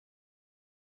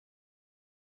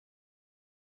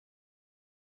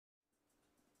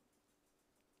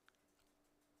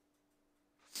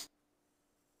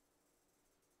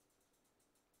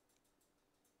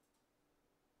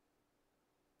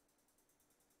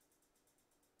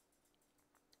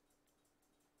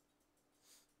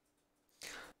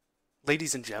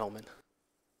Ladies and gentlemen,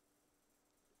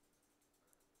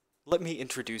 let me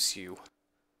introduce you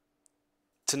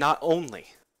to not only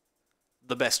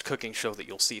the best cooking show that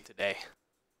you'll see today,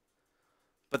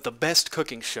 but the best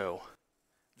cooking show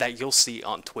that you'll see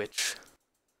on Twitch.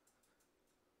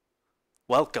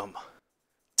 Welcome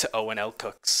to ONL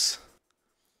Cooks.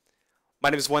 My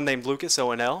name is one named Lucas,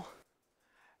 ONL,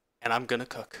 and I'm gonna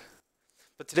cook.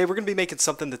 But today we're gonna be making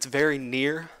something that's very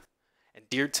near and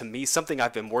dear to me, something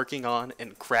I've been working on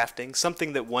and crafting,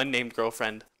 something that one named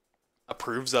girlfriend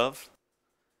approves of,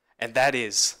 and that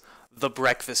is the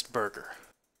breakfast burger.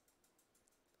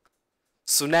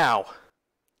 So now,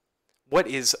 what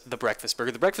is the breakfast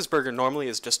burger? The breakfast burger normally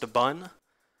is just a bun,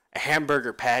 a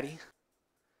hamburger patty,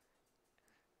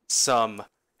 some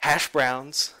hash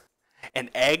browns, an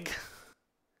egg,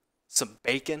 some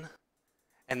bacon,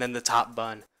 and then the top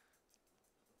bun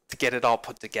to get it all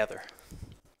put together.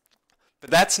 But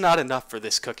that's not enough for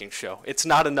this cooking show. It's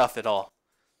not enough at all.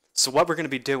 So what we're going to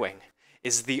be doing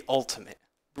is the ultimate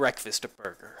breakfast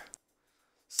burger.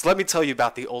 So let me tell you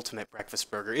about the ultimate breakfast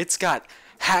burger. It's got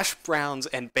hash browns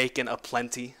and bacon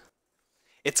aplenty.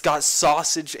 It's got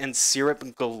sausage and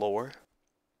syrup galore.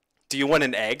 Do you want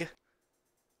an egg?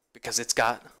 Because it's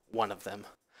got one of them.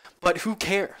 But who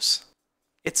cares?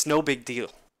 It's no big deal.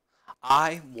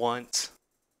 I want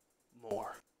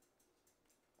more.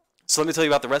 So let me tell you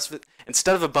about the rest of it.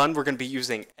 Instead of a bun, we're going to be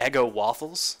using Eggo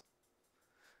waffles.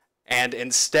 And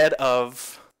instead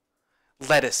of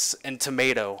lettuce and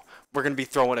tomato, we're going to be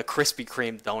throwing a Krispy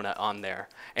Kreme donut on there.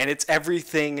 And it's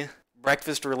everything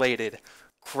breakfast related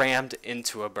crammed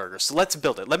into a burger. So let's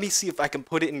build it. Let me see if I can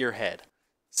put it in your head.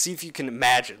 See if you can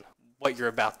imagine what you're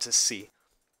about to see.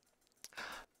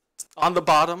 On the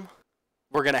bottom,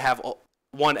 we're going to have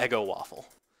one Eggo waffle.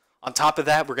 On top of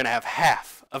that, we're going to have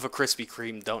half of a Krispy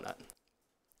Kreme donut.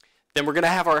 Then we're going to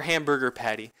have our hamburger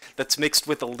patty that's mixed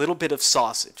with a little bit of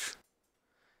sausage.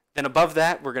 Then above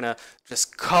that, we're going to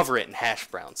just cover it in hash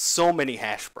browns. So many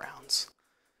hash browns.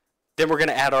 Then we're going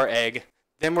to add our egg.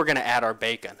 Then we're going to add our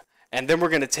bacon. And then we're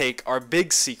going to take our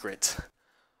big secret,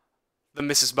 the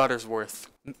Mrs. Buttersworth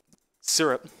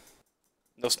syrup.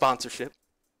 No sponsorship.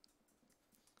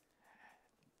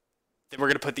 Then we're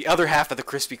going to put the other half of the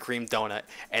Krispy Kreme donut.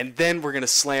 And then we're going to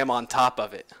slam on top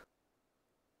of it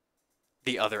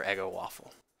the other Eggo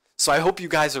waffle. So I hope you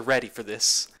guys are ready for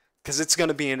this, because it's going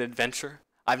to be an adventure.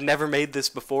 I've never made this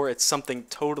before. It's something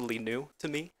totally new to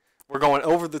me. We're going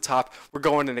over the top. We're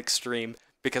going an extreme,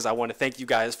 because I want to thank you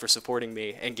guys for supporting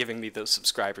me and giving me those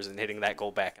subscribers and hitting that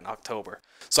goal back in October.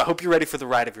 So I hope you're ready for the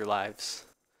ride of your lives.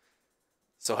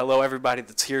 So hello everybody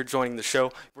that's here joining the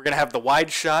show. We're going to have the wide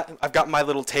shot. I've got my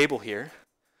little table here.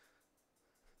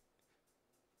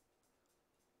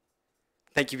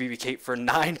 Thank you, BB Kate, for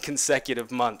 9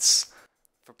 consecutive months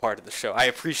for part of the show. I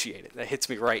appreciate it. That hits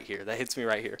me right here. That hits me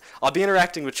right here. I'll be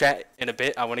interacting with chat in a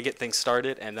bit. I want to get things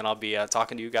started, and then I'll be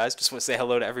talking to you guys. Just want to say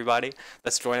hello to everybody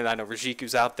that's joining. I know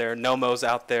Rajiku's out there. Nomo's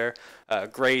out there.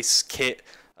 Grace, Kit,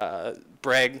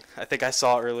 Breg, I think I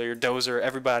saw earlier. Dozer,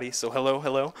 everybody. So hello,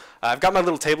 hello. I've got my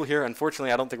little table here.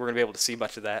 Unfortunately, I don't think we're going to be able to see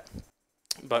much of that.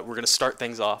 But we're going to start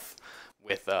things off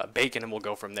with bacon, and we'll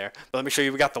go from there. But let me show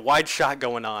you, we got the wide shot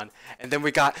going on, and then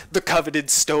we got the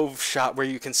coveted stove shot where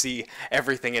you can see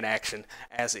everything in action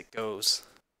as it goes.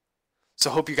 So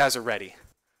hope you guys are ready.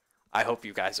 I hope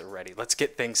you guys are ready. Let's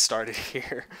get things started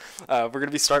here. We're going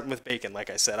to be starting with bacon, like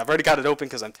I said. I've already got it open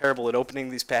because I'm terrible at opening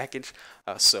these packages,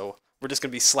 so we're just going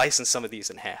to be slicing some of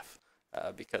these in half,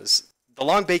 because the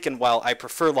long bacon, while I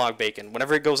prefer long bacon,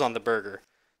 whenever it goes on the burger,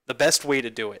 the best way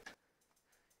to do it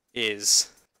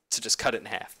is to just cut it in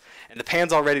half. And the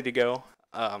pan's all ready to go.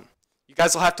 You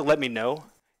guys will have to let me know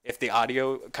if the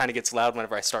audio kind of gets loud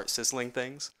whenever I start sizzling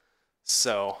things.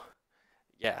 So,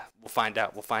 yeah, we'll find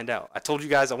out. We'll find out. I told you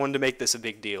guys I wanted to make this a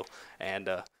big deal, and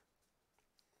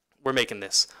we're making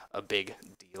this a big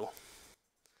deal.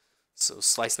 So,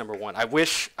 slice number 1. I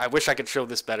wish I could show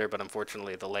this better, but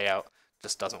unfortunately the layout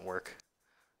just doesn't work.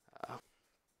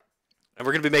 And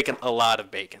we're going to be making a lot of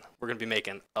bacon. We're going to be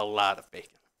making a lot of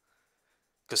bacon.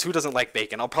 Because who doesn't like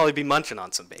bacon? I'll probably be munching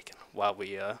on some bacon while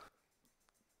we, God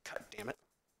damn it.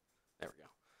 There we go.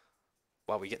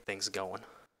 While we get things going.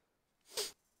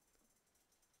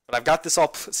 But I've got this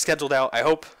all scheduled out. I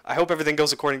hope everything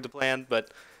goes according to plan, but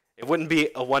it wouldn't be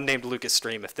a one named Lucas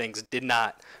stream if things did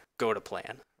not go to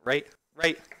plan. Right?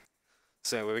 Right?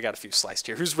 So anyway, we got a few sliced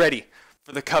here. Who's ready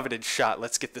for the coveted shot?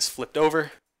 Let's get this flipped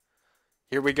over.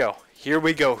 Here we go. Here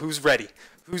we go. Who's ready?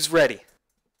 Who's ready?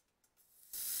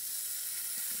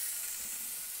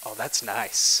 Oh, that's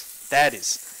nice. That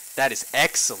is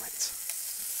excellent.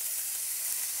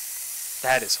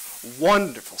 That is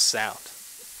wonderful sound.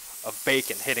 of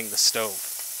bacon hitting the stove.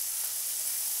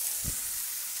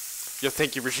 Yo,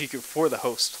 thank you, Rajiku, for the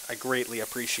host. I greatly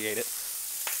appreciate it.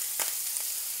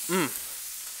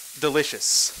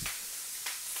 Delicious.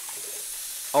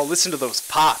 Oh, listen to those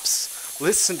pops.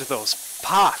 Listen to those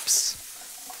pops.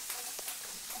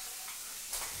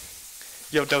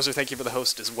 Yo, Dozer, thank you for the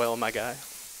host as well, my guy.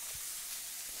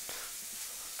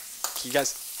 You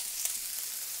guys...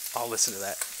 Oh, listen to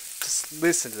that. Just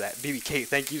listen to that. BBK,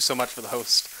 thank you so much for the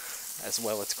host as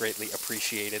well. It's greatly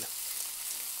appreciated.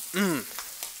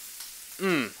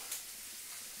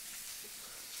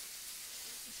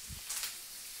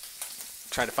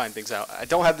 Trying to find things out. I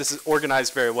don't have this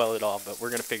organized very well at all, but we're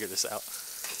going to figure this out.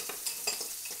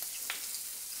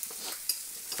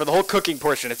 For the whole cooking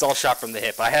portion, it's all shot from the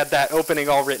hip. I had that opening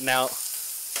all written out,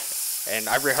 and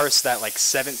I rehearsed that like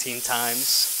 17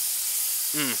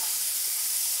 times.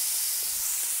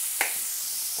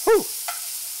 Whew!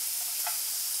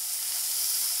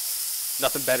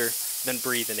 Nothing better than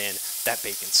breathing in that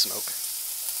bacon smoke.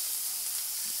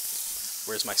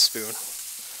 Where's my spoon?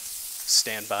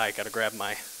 Stand by, gotta grab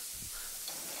my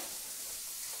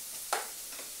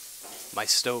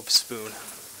stove spoon,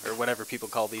 or whatever people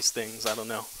call these things, I don't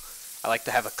know. I like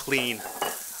to have a clean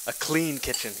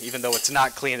kitchen, even though it's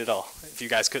not clean at all, if you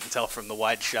guys couldn't tell from the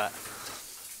wide shot.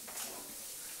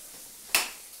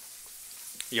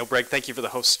 Yo, Breg, thank you for the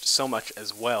host so much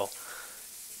as well.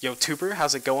 Yo, Tuber,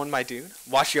 how's it going, my dude?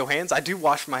 Wash your hands? I do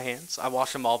wash my hands. I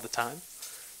wash them all the time.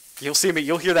 You'll see me,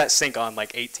 you'll hear that sink on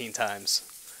like 18 times.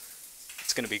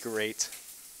 It's gonna be great.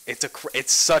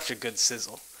 It's such a good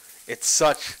sizzle. It's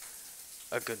such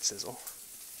a good sizzle.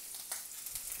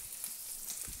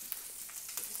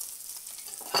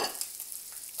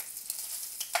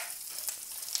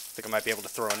 I think I might be able to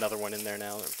throw another one in there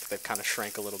now. They've kind of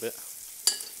shrank a little bit.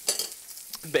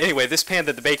 But anyway, this pan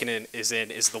that the bacon is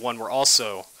the one we're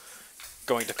also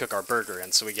going to cook our burger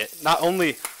in. So we get not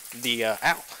only the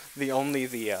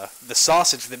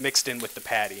sausage that mixed in with the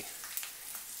patty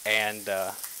and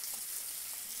the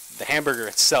hamburger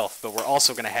itself, but we're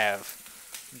also going to have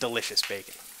delicious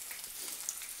bacon.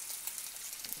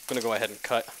 I'm going to go ahead and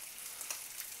cut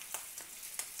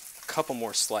a couple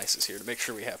more slices here to make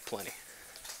sure we have plenty.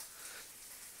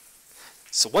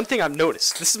 So one thing I've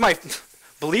noticed, this is my,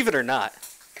 believe it or not,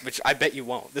 which I bet you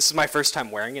won't, this is my first time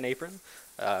wearing an apron.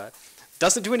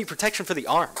 Doesn't do any protection for the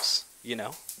arms, you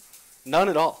know? None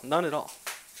at all, none at all.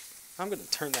 I'm going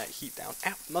to turn that heat down.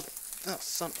 Ow, mother, oh,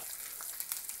 son of a...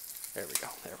 There we go,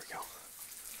 there we go.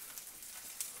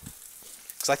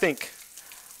 Because I think,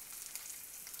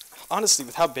 honestly,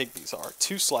 with how big these are,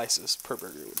 2 slices per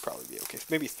burger would probably be okay.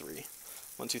 Maybe 3.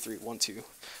 1, 2, 3, 1, 2.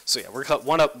 So yeah, we're gonna cut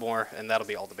one up more, and that'll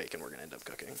be all the bacon we're gonna end up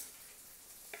cooking.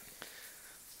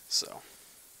 So,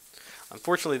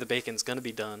 unfortunately, the bacon's gonna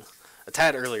be done a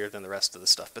tad earlier than the rest of the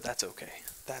stuff, but that's okay.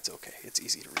 That's okay. It's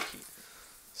easy to reheat.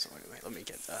 So anyway, let me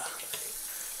get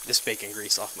this bacon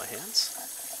grease off my hands.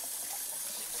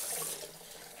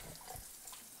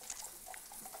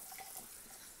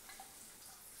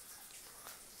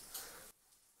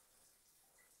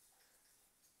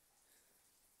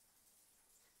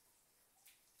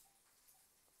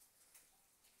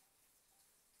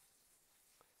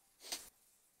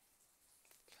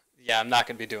 Yeah, I'm not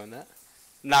going to be doing that.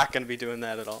 Not going to be doing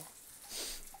that at all.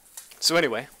 So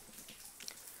anyway,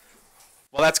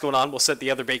 while that's going on, we'll set the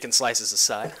other bacon slices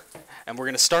aside, and we're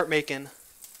going to start making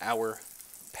our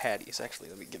patties. Actually,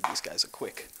 let me give these guys a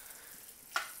quick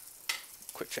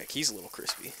check. He's a little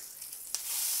crispy.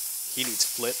 He needs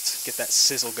flipped. Get that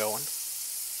sizzle going.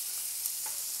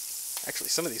 Actually,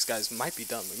 some of these guys might be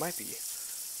done. We might be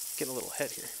getting a little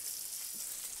ahead here.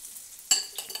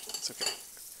 It's okay.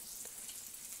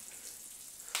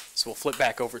 So we'll flip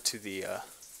back over to the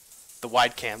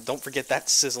wide cam. Don't forget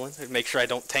that's sizzling. Make sure I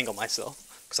don't tangle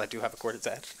myself, because I do have a cord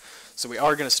attached. So we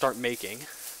are going to start making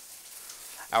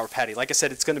our patty. Like I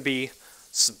said, it's going to be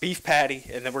some beef patty,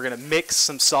 and then we're going to mix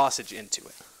some sausage into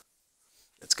it.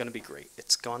 It's going to be great.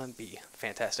 It's going to be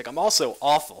fantastic. I'm also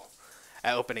awful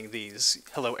at opening these.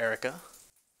 Hello, Erica.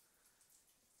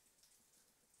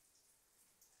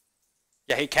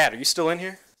 Yeah, hey, Kat, are you still in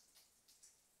here?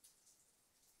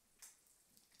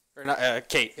 Or not,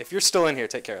 Kate, if you're still in here,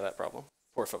 take care of that problem.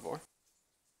 Por favor.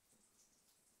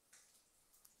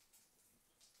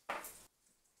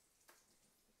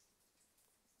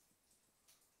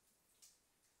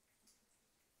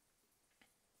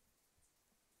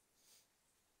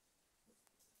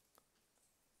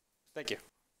 Thank you.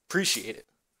 Appreciate it.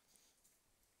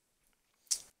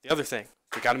 The other thing,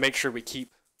 we got to make sure we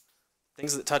keep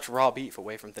things that touch raw beef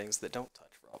away from things that don't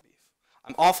touch raw beef.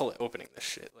 I'm awful at opening this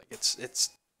shit. Like it's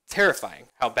terrifying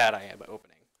how bad I am at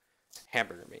opening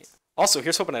hamburger meat. Also,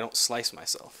 here's hoping I don't slice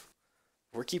myself.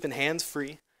 We're keeping hands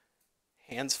free.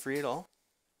 Hands free at all.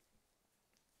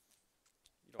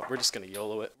 You know what, we're just going to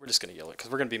YOLO it. We're just going to YOLO it because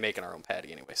we're going to be making our own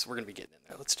patty anyway, so we're going to be getting in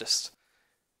there. Let's just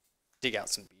dig out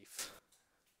some beef.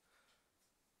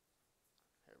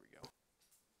 There we go.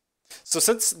 So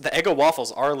since the Eggo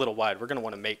waffles are a little wide, we're going to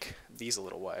want to make these a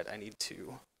little wide. I need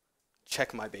to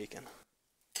check my bacon.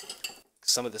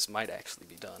 Some of this might actually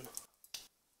be done.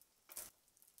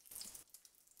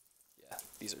 Yeah,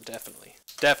 these are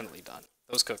definitely done.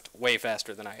 Those cooked way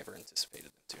faster than I ever anticipated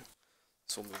them to.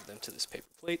 So we'll move them to this paper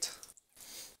plate.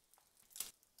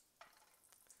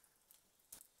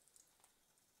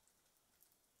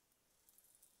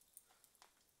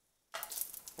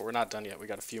 But we're not done yet. We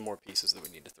got a few more pieces that we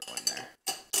need to throw in there.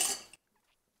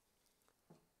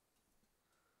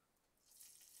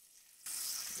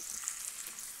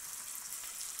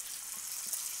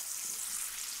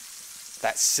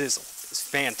 That sizzle is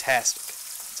fantastic.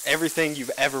 It's everything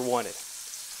you've ever wanted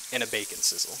in a bacon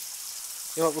sizzle.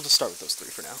 You know what, we'll just start with those 3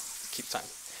 for now. Keep time.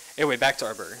 Anyway, back to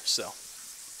our burger. So,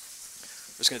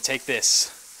 we're just going to take this,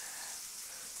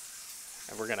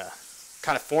 and we're going to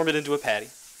kind of form it into a patty.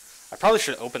 I probably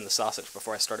should have opened the sausage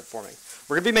before I started forming.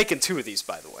 We're going to be making 2 of these,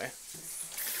 by the way.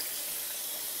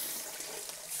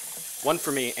 One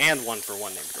for me, and one for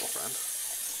one named girlfriend.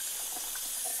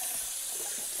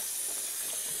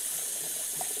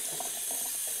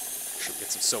 Should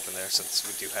get some soap in there since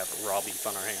we do have raw beef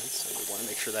on our hands, and we want to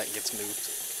make sure that gets moved.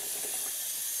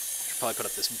 Should probably put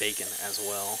up this bacon as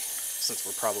well, since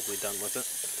we're probably done with it.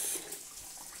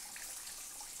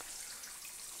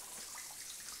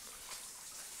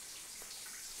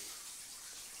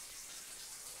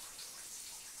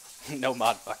 No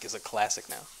mod fuck is a classic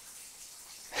now.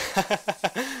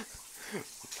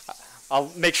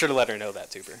 I'll make sure to let her know that,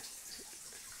 Tuber.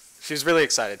 She's really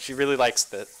excited. She really likes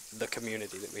the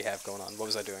community that we have going on. What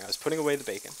was I doing? I was putting away the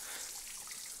bacon.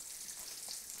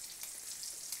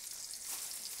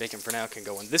 Bacon for now can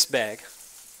go in this bag,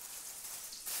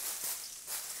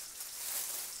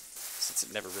 since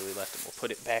it never really left, and we'll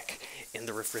put it back in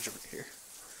the refrigerator here.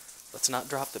 Let's not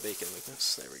drop the bacon,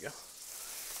 Lucas. There we go.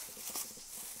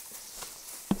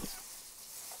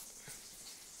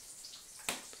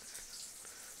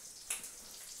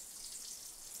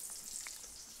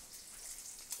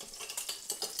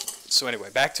 So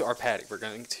anyway, back to our patty. We're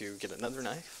going to get another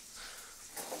knife.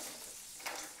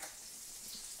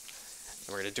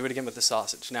 And we're going to do it again with the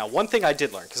sausage. Now, one thing I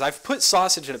did learn, because I've put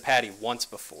sausage in a patty once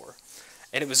before,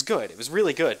 and it was good. It was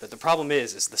really good, but the problem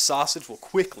is the sausage will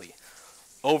quickly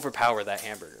overpower that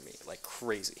hamburger meat like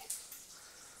crazy.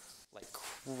 Like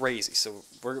crazy. So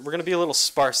we're going to be a little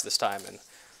sparse this time and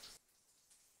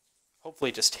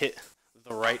hopefully just hit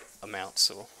the right amount.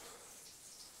 So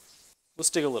we'll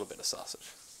stick a little bit of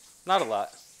sausage. Not a lot,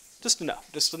 just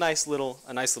enough. Just a nice little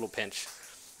pinch.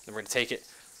 Then we're gonna take it.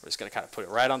 We're just gonna kind of put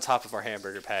it right on top of our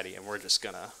hamburger patty, and we're just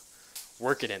gonna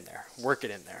work it in there. Work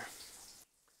it in there.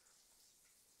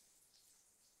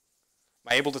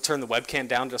 Am I able to turn the webcam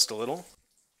down just a little?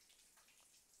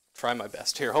 Try my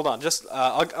best. Here, hold on. Just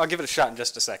I'll give it a shot in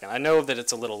just a second. I know that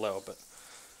it's a little low, but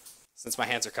since my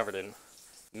hands are covered in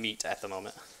meat at the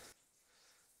moment,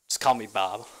 just call me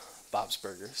Bob. Bob's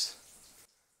Burgers.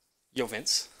 Yo,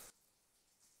 Vince.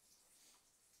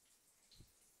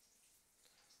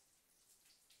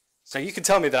 So you can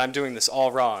tell me that I'm doing this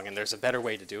all wrong and there's a better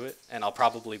way to do it, and I'll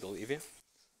probably believe you.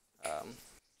 I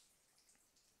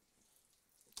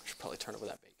should probably turn over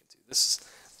that bacon too. This is,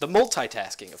 the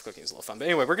multitasking of cooking is a little fun. But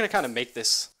anyway, we're going to kind of make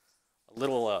this a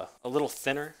little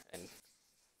thinner and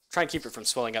try and keep it from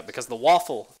swelling up, because the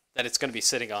waffle that it's going to be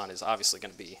sitting on is obviously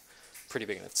going to be pretty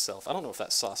big in itself. I don't know if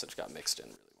that sausage got mixed in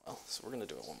really well, so we're going to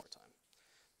do it one more time.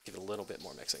 Give it a little bit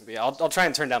more mixing. But yeah, I'll try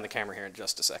and turn down the camera here in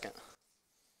just a second.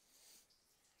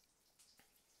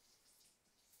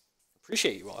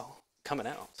 Appreciate you all coming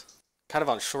out. Kind of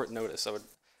on short notice. I'd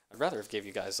rather have gave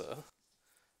you guys a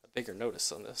bigger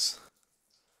notice on this.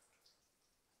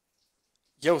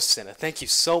 Yo, Senna, thank you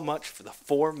so much for the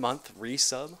 4-month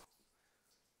resub.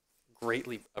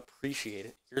 Greatly appreciate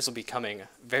it. Yours will be coming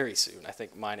very soon. I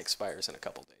think mine expires in a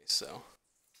couple days, so.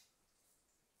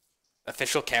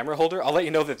 Official camera holder? I'll let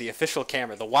you know that the official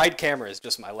camera, the wide camera, is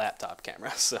just my laptop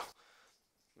camera, so.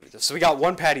 So we got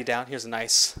one patty down. Here's a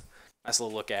nice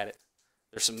little look at it.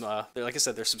 There's some, like I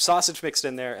said, there's some sausage mixed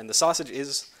in there, and the sausage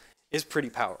is pretty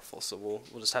powerful. So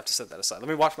we'll just have to set that aside. Let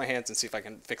me wash my hands and see if I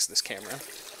can fix this camera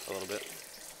a little bit.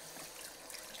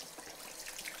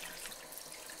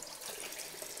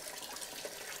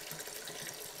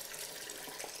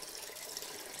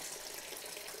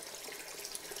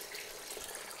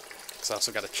 So I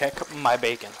also got to check my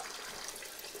bacon.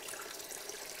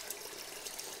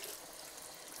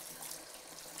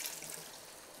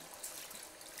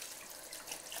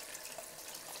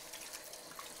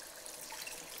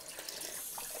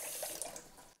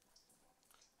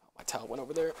 towel went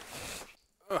over there.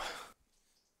 Ugh.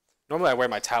 Normally I wear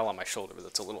my towel on my shoulder, but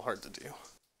that's a little hard to do.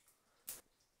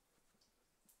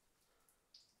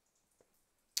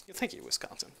 Yeah, thank you,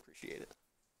 Wisconsin. Appreciate it.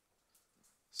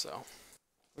 So,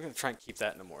 we're going to try and keep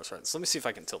that in a more right. So let me see if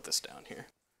I can tilt this down here.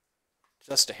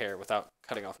 Just a hair without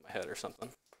cutting off my head or something.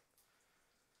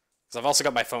 Because I've also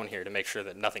got my phone here to make sure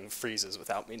that nothing freezes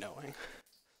without me knowing.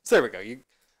 So there we go. You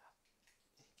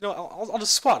know, I'll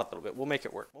just squat a little bit. We'll make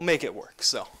it work. We'll make it work.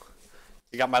 So,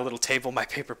 you got my little table, my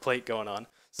paper plate going on.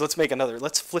 So let's make another.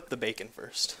 Let's flip the bacon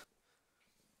first.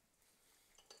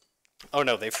 Oh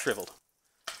no, they've shriveled.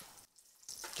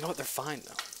 You know what? They're fine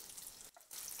though.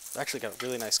 They've actually got a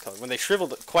really nice color. When they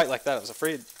shriveled quite like that, I was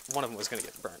afraid one of them was going to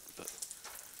get burnt. But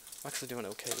I'm actually doing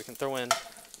okay. We can throw in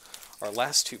our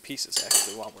last two pieces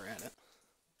actually while we're at it.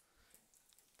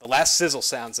 The last sizzle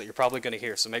sounds that you're probably going to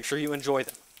hear, so make sure you enjoy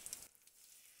them.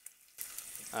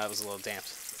 It was a little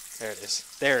damped. There it is.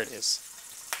 There it is.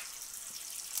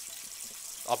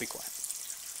 I'll be quiet.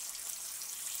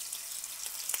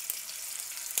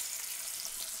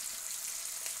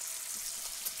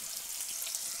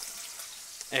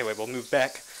 Anyway, we'll move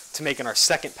back to making our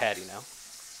second patty now.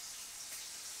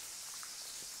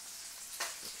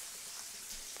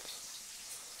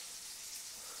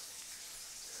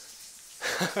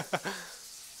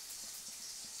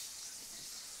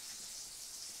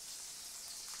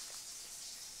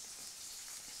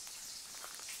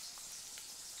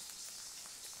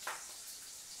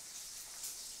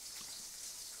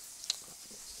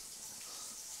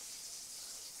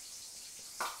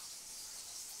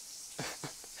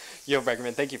 Yo,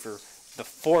 Beckerman, thank you for the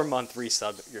 4-month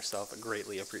resub yourself. I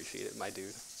greatly appreciate it, my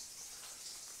dude.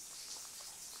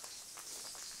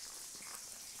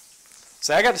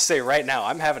 So I got to say right now,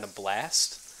 I'm having a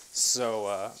blast.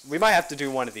 So we might have to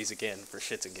do one of these again for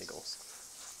shits and giggles.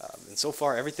 And so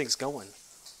far, everything's going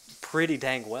pretty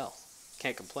dang well.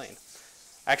 Can't complain.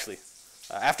 Actually,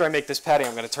 after I make this patty,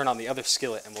 I'm going to turn on the other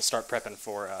skillet and we'll start prepping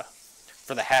for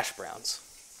the hash browns.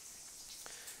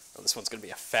 Oh, this one's going to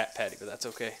be a fat patty, but that's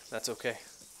okay. That's okay.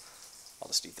 I'll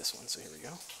just eat this one, so here we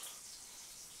go.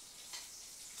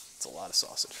 It's a lot of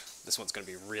sausage. This one's going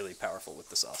to be really powerful with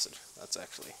the sausage. That's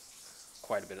actually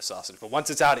quite a bit of sausage. But once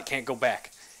it's out, it can't go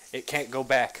back. It can't go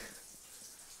back.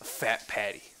 A fat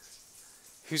patty.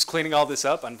 Who's cleaning all this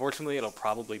up? Unfortunately, it'll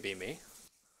probably be me.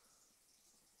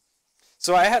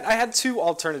 So I had two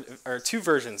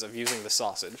versions of using the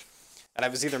sausage, and I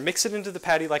was either mix it into the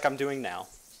patty like I'm doing now,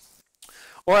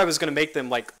 or I was going to make them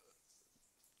like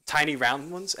tiny round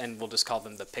ones, and we'll just call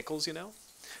them the pickles, you know?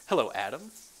 Hello,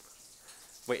 Adam.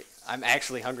 Wait, I'm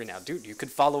actually hungry now. Dude, you could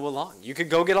follow along. You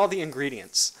could go get all the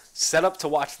ingredients, set up to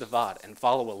watch the VOD, and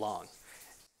follow along.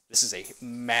 This is a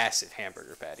massive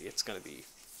hamburger patty. It's going to be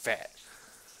fat.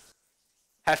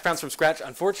 Hash browns from scratch?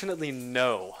 Unfortunately,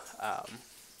 no.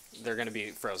 They're going to be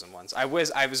frozen ones. I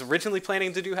was originally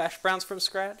planning to do hash browns from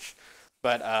scratch,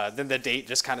 but then the date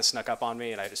just kind of snuck up on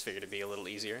me, and I just figured it'd be a little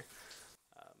easier.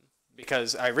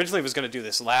 Because I originally was going to do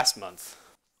this last month,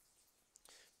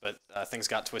 but things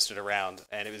got twisted around,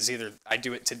 and it was either I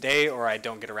do it today or I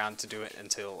don't get around to do it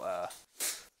until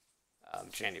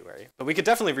January. But we could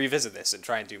definitely revisit this and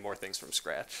try and do more things from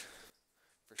scratch.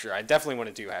 For sure. I definitely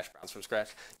want to do hash browns from scratch.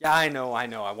 Yeah, I know,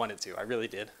 I wanted to. I really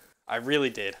did. I really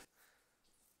did.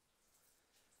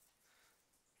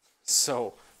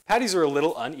 So, patties are a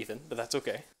little uneven, but that's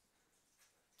okay.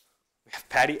 We have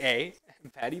patty A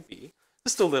and patty B.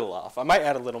 Just a little off. I might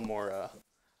add a little more,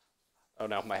 oh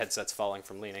no, my headset's falling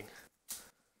from leaning.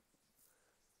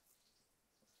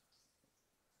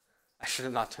 I should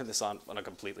have not turned this on a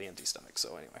completely empty stomach,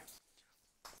 so anyway.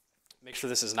 Make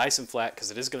sure this is nice and flat, because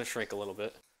it is going to shrink a little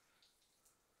bit.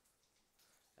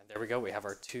 And there we go, we have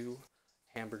our 2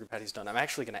 hamburger patties done. I'm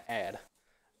actually going to add,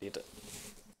 need to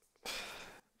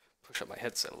push up my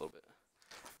headset a little bit.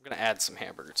 I'm going to add some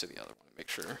hamburger to the other one, make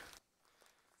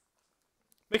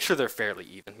sure they're fairly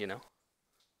even, you know.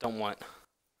 Don't want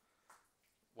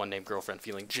one named girlfriend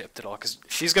feeling gypped at all, because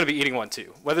she's going to be eating one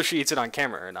too. Whether she eats it on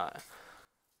camera or not,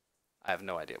 I have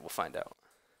no idea. We'll find out.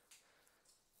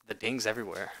 The dings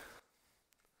everywhere.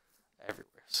 Everywhere.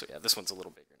 So yeah, this one's a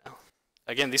little bigger now.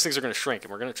 Again, these things are going to shrink,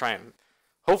 and we're going to try and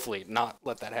hopefully not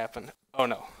let that happen. Oh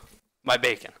no, my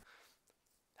bacon.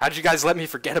 How did you guys let me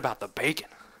forget about the bacon?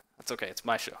 That's okay, it's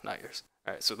my show, not yours.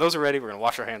 Alright, so those are ready. We're going to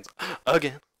wash our hands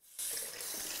again.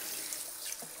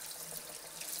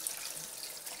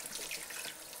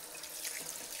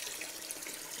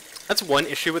 That's one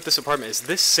issue with this apartment, is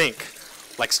this sink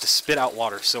likes to spit out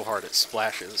water so hard it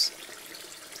splashes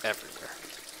everywhere.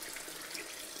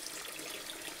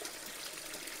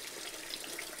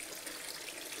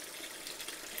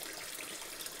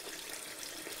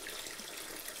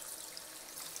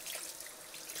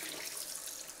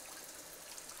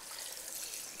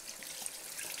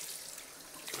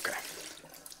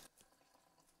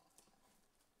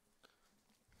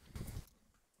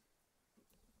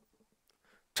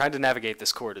 Trying to navigate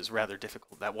this cord is rather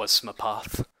difficult. That was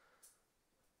Smapoth.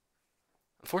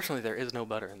 Unfortunately, there is no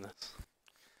butter in this.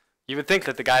 You would think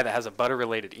that the guy that has a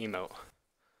butter-related emote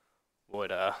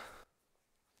would have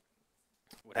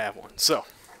one. So,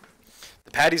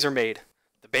 the patties are made.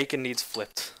 The bacon needs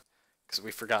flipped because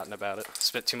we've forgotten about it.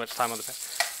 Spent too much time on the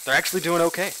patties. They're actually doing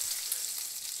okay.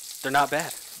 They're not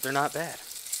bad. They're not bad.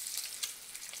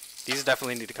 These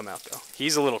definitely need to come out, though.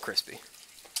 He's a little crispy.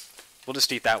 We'll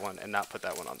just eat that one and not put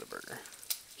that one on the burger.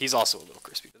 He's also a little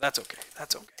crispy, but that's okay.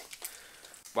 That's okay.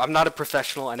 Well, I'm not a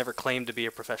professional. I never claimed to be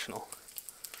a professional.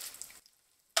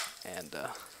 And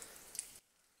that's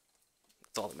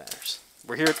all that matters.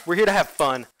 We're here to have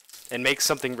fun and make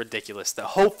something ridiculous that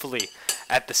hopefully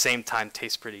at the same time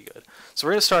tastes pretty good. So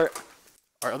we're going to start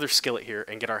our other skillet here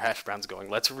and get our hash browns going.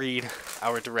 Let's read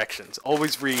our directions.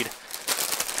 Always read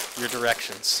your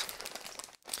directions.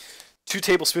 2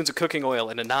 tablespoons of cooking oil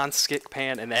in a non-stick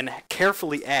pan, and then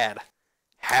carefully add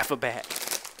half a bag.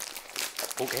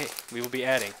 Okay, we will be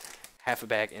adding half a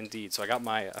bag indeed. So I got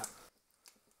my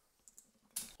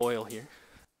oil here.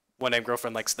 One named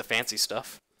girlfriend likes the fancy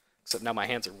stuff, except now my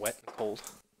hands are wet and cold.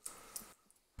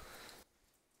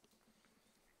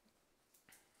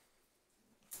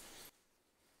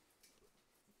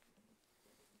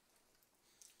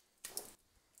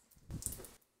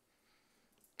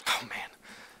 Oh man.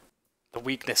 The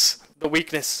weakness. The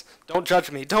weakness. Don't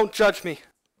judge me. Don't judge me.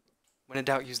 When in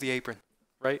doubt, use the apron.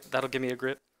 Right? That'll give me a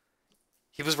grip.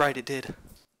 He was right, it did.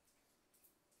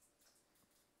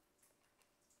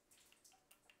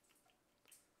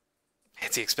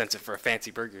 Fancy expensive for a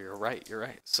fancy burger. You're right. You're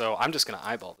right. So I'm just going to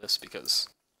eyeball this because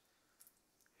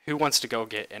who wants to go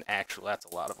get an actual... That's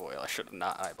a lot of oil. I should have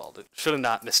not eyeballed it. Should have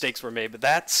not. Mistakes were made, but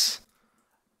that's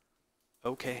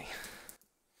okay.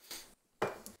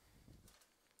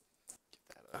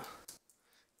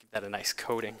 Give that a nice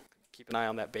coating. Keep an eye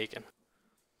on that bacon.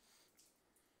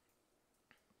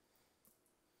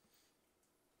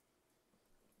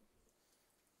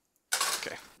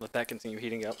 Okay, let that continue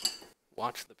heating up.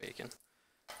 Watch the bacon.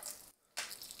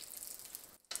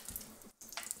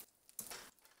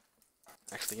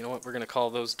 Actually, you know what? We're going to call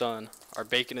those done. Our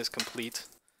bacon is complete.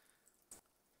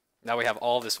 Now we have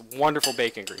all this wonderful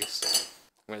bacon grease.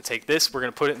 I'm going to take this, we're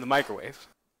going to put it in the microwave.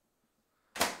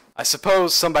 I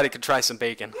suppose somebody could try some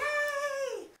bacon.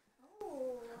 Yay!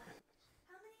 Oh.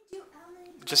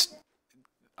 Just,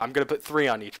 I'm going to put 3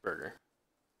 on each burger.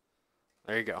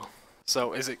 There you go.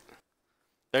 So, is it...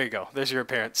 There you go. There's your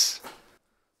appearance.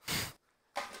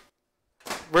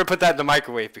 We're going to put that in the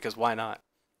microwave because why not?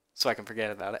 So I can forget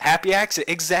about it. Happy accident.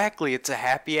 Exactly. It's a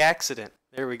happy accident.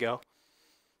 There we go.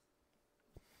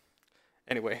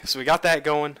 Anyway, so we got that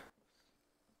going.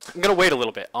 I'm going to wait a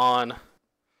little bit on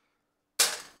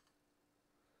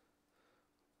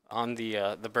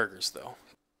the burgers, though.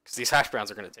 Because these hash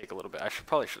browns are going to take a little bit. I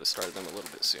probably should have started them a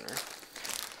little bit sooner.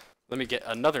 Let me get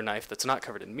another knife that's not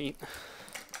covered in meat.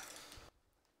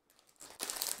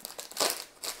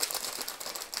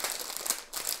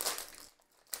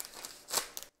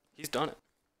 He's done it.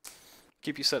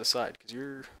 Keep you set aside, because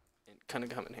you're kind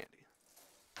of coming handy.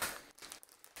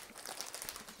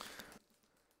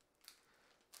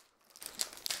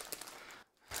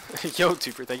 Yo,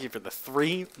 Tuber, thank you for the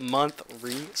 3-month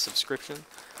resubscription.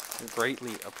 I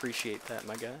greatly appreciate that,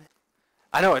 my guy.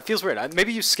 I know, it feels weird.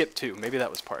 Maybe you skipped 2. Maybe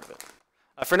that was part of it.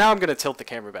 For now, I'm going to tilt the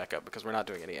camera back up, because we're not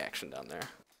doing any action down there.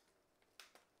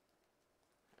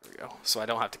 There we go. So I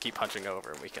don't have to keep punching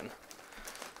over, and we can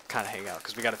kind of hang out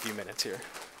because we got a few minutes here.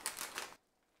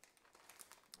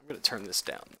 I'm going to turn this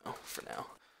down though for now.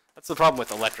 That's the problem with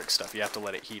electric stuff. You have to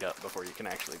let it heat up before you can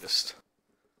actually just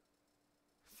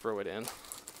throw it in.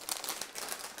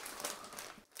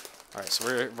 Alright, so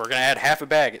we're going to add half a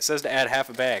bag. It says to add half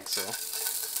a bag, so...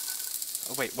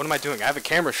 Oh wait, what am I doing? I have a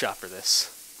camera shot for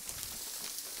this.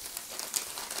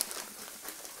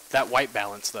 That white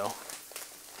balance though.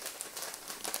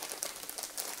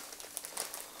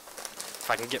 If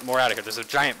I can get more out of here. There's a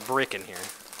giant brick in here,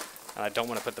 and I don't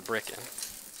want to put the brick in.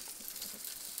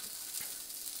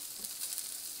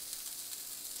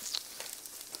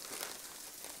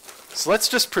 So let's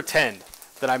just pretend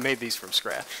that I made these from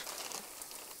scratch.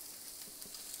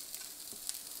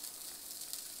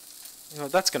 You know,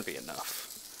 that's going to be enough.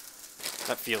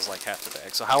 That feels like half the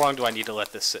bag. So how long do I need to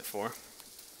let this sit for?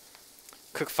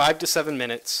 Cook 5 to 7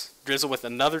 minutes. Drizzle with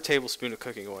another tablespoon of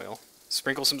cooking oil.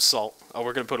 Sprinkle some salt. Oh,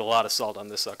 we're going to put a lot of salt on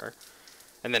this sucker.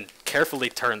 And then carefully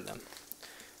turn them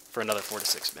for another 4 to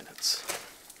 6 minutes.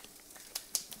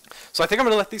 So I think I'm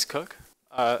going to let these cook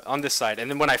on this side.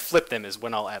 And then when I flip them is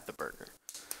when I'll add the burger.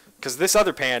 Because this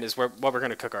other pan is what we're going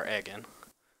to cook our egg in.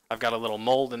 I've got a little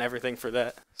mold and everything for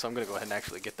that, so I'm going to go ahead and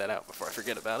actually get that out before I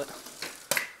forget about it.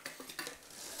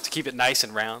 To keep it nice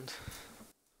and round.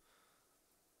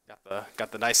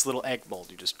 Got the nice little egg mold.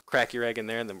 You just crack your egg in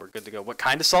there and then we're good to go. What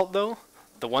kind of salt though?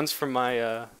 The ones from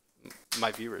my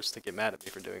my viewers that get mad at me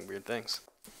for doing weird things.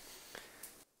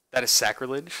 That is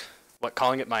sacrilege. What,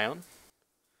 calling it my own?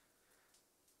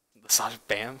 The salt of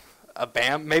Bam? A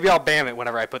Bam? Maybe I'll Bam it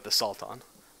whenever I put the salt on.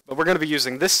 But we're going to be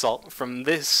using this salt from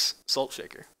this salt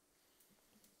shaker.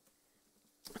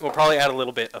 We'll probably add a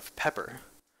little bit of pepper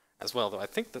as well, though I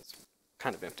think that's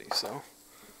kind of empty, so...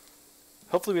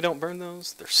 Hopefully we don't burn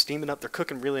those. They're steaming up. They're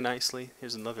cooking really nicely.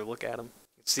 Here's another look at them.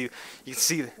 You can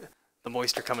see the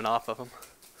moisture coming off of them.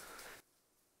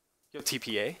 Yo,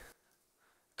 TPA.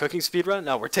 Cooking speed run?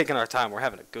 No, we're taking our time. We're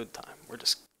having a good time. We're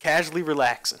just casually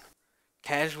relaxing.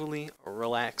 Casually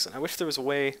relaxing. I wish there was a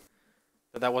way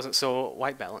that wasn't so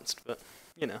white balanced, but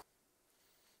you know.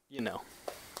 You know.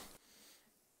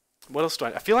 What else do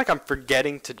I feel like I'm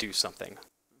forgetting to do something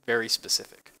very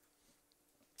specific.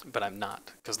 But I'm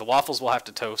not, because the waffles will have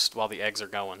to toast while the eggs are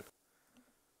going.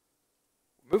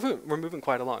 We're moving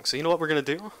quite along. So you know what we're going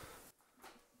to do?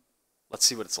 Let's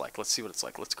see what it's like. Let's see what it's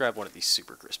like. Let's grab one of these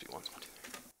super crispy ones.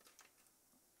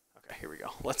 Okay, here we go.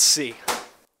 Let's see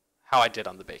how I did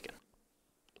on the bacon.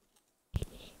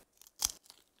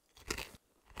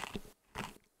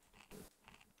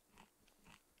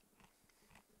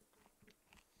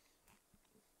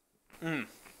 Mmm.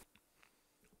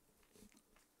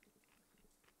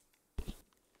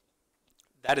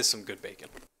 That is some good bacon.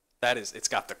 It's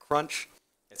got the crunch,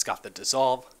 it's got the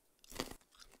dissolve,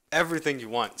 everything you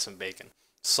want in some bacon.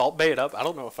 Salt bay it up, I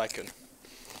don't know if I could.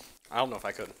 I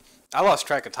lost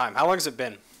track of time. How long has it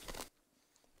been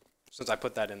since I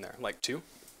put that in there? Like 2?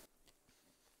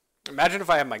 Imagine if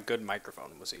I had my good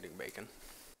microphone and was eating bacon.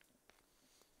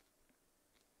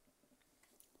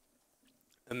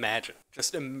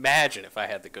 Just imagine if I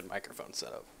had the good microphone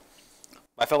set up.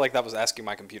 I felt like that was asking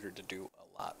my computer to do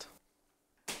a lot.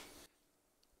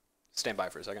 Stand by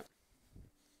for a second.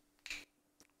 Can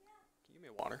you give me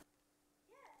a water?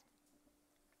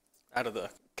 Out of the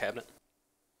cabinet.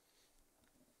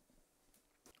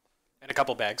 And a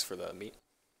couple bags for the meat.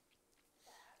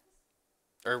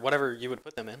 Or whatever you would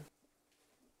put them in.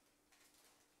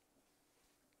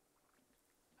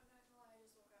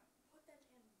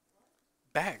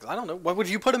 Bags? I don't know. What would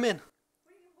you put them in?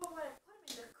 What would I put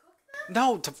them in? To cook them?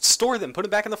 No, to store them. Put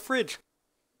them back in the fridge.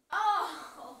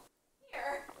 Oh,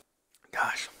 here.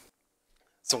 Gosh.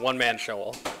 It's a one-man show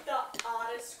all. The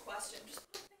oddest question. Just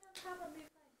put things on top and be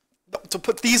fine. To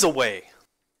put these away.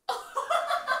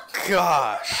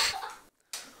 Gosh.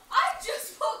 I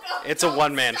just woke up. It's a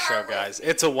one-man show, guys.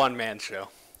 It's a one-man show.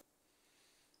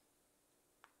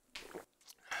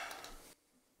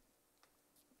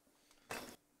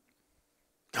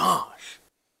 Gosh.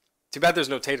 Too bad there's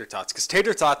no tater tots, because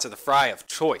tater tots are the fry of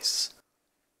choice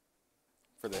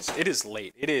for this. It is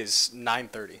late. It is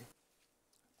 9:30.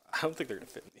 I don't think they're going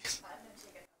to fit in these. I'm gonna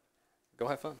take it. Go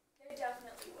have fun. They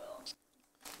definitely will.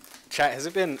 Chat, has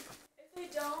it been... If they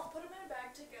don't, put them in a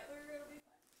bag together, it'll be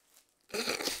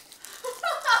fine.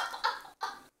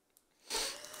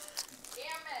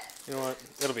 Damn it. You know what?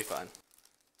 It'll be fine.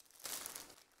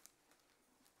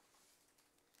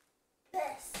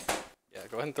 This. Yeah,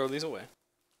 go ahead and throw these away.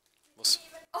 We'll Didn't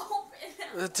even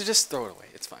open them. to just throw it away.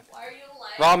 It's fine. Why are you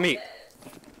like Raw meat. this?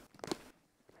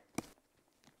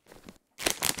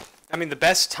 I mean, the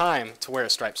best time to wear a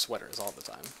striped sweater is all the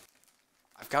time.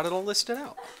 I've got it all listed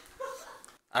out.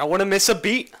 I don't want to miss a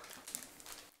beat.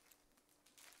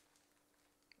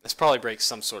 This probably breaks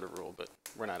some sort of rule, but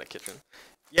we're not a kitchen.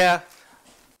 Yeah,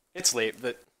 it's late,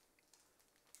 but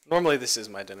normally this is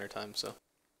my dinner time, so.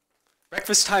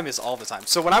 Breakfast time is all the time.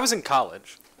 So when I was in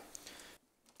college,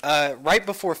 right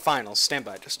before finals, stand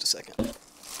by just a second.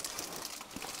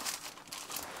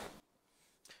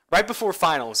 Right before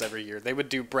finals every year, they would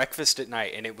do breakfast at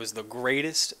night, and it was the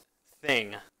greatest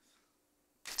thing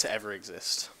to ever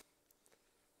exist.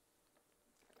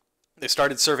 They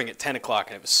started serving at 10 o'clock,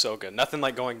 and it was so good. Nothing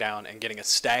like going down and getting a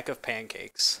stack of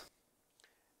pancakes.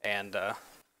 And, I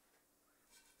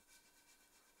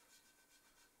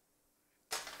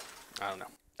don't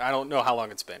know. I don't know how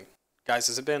long it's been. Guys,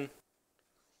 has it been?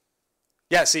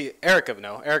 Yeah, see, Erica would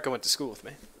know. Erica went to school with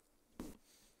me.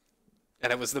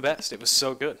 And it was the best. It was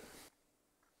so good.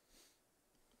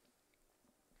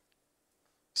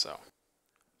 So,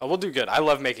 oh, we'll do good. I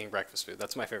love making breakfast food.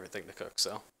 That's my favorite thing to cook,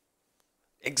 so.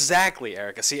 Exactly,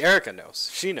 Erica. See, Erica knows.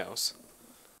 She knows.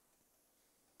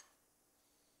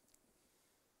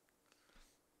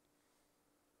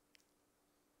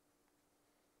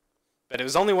 But it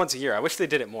was only once a year. I wish they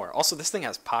did it more. Also, this thing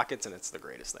has pockets, and it's the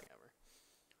greatest thing ever.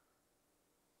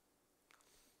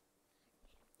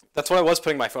 That's what I was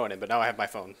putting my phone in, but now I have my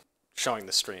phone showing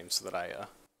the stream so that I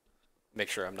make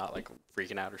sure I'm not like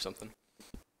freaking out or something.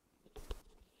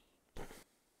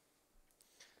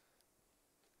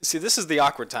 See, this is the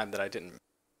awkward time that I didn't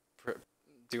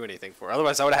do anything for.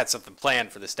 Otherwise, I would have had something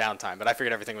planned for this downtime, but I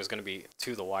figured everything was going to be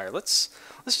to the wire. Let's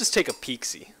just take a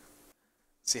peek-see.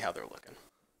 See how they're looking.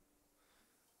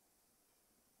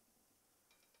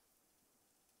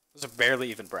 Those are barely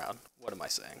even brown. What am I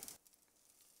saying?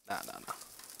 Nah.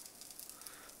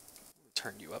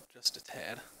 Turn you up just a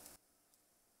tad.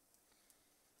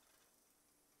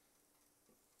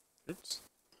 Oops.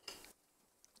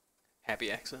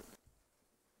 Happy accent.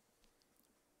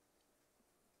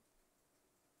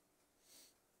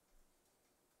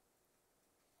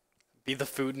 Be the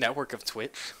Food Network of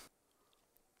Twitch?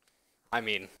 I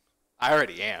mean, I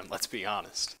already am, let's be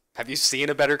honest. Have you seen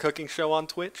a better cooking show on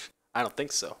Twitch? I don't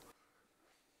think so.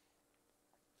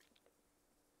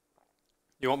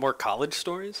 You want more college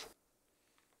stories?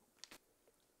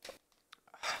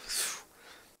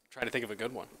 Trying to think of a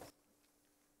good one.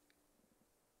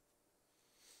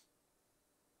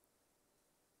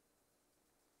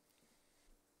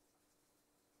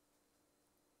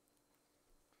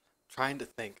 Trying to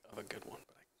think of a good one,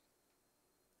 but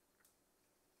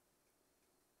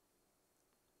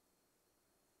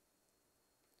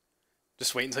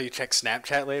just wait until you check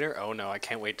Snapchat later? Oh no, I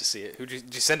can't wait to see it.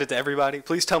 Did you send it to everybody?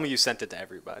 Please tell me you sent it to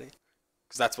everybody.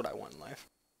 Because that's what I want in life.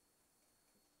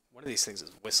 One of these things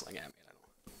is whistling at me. I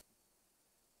don't know.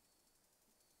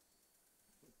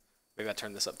 Maybe I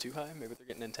turned this up too high? Maybe they're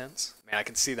getting intense? Man, I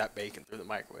can see that bacon through the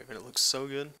microwave and it looks so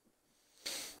good.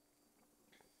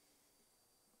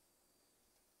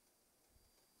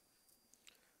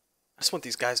 I just want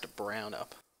these guys to brown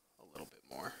up a little bit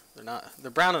more. They're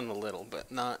browning a little,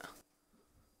 but not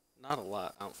a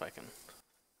lot. I don't know if I can.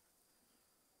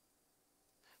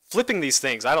 Flipping these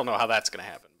things, I don't know how that's going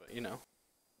to happen, but you know,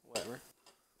 whatever.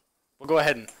 We'll go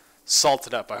ahead and salt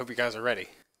it up. I hope you guys are ready.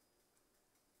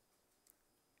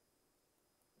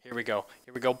 Here we go.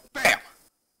 Here we go. Bam!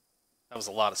 That was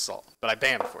a lot of salt, but I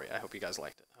bammed for you. I hope you guys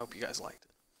liked it. I hope you guys liked it.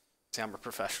 See, I'm a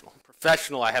professional.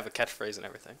 Professional, I have a catchphrase and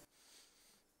everything.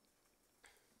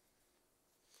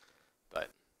 But,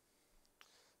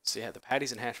 so yeah, the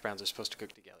patties and hash browns are supposed to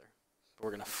cook together. But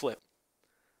we're going to flip.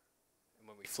 And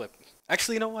when we flip,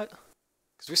 actually, you know what?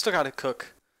 Because we still got to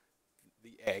cook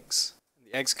the eggs.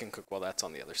 The eggs can cook while that's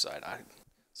on the other side.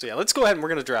 So yeah, let's go ahead and we're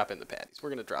going to drop in the patties. We're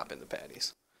going to drop in the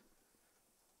patties.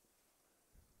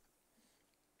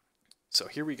 So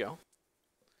here we go.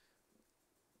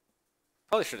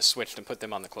 Probably should have switched and put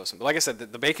them on the close one. But like I said,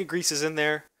 the bacon grease is in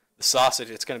there. The sausage,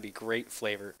 it's going to be great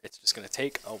flavor. It's just going to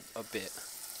take a bit.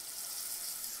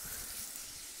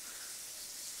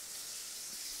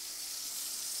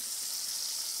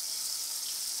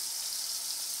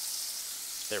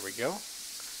 There we go.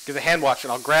 Give the hand wash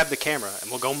and I'll grab the camera and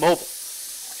we'll go mobile.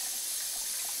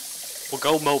 We'll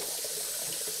go mobile.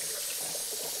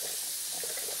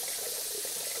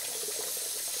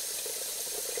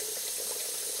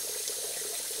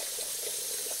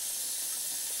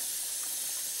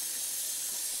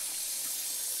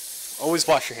 Always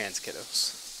wash your hands,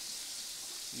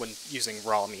 kiddos, when using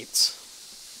raw meats.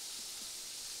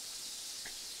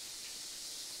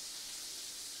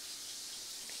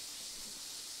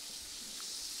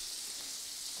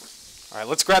 Alright,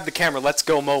 let's grab the camera. Let's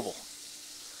go mobile.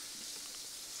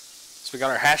 So we got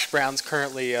our hash browns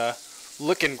currently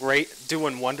looking great,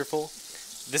 doing wonderful.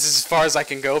 This is as far as I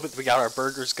can go, but we got our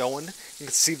burgers going. You can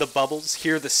see the bubbles,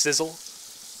 hear the sizzle.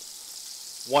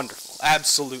 Wonderful.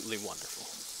 Absolutely wonderful.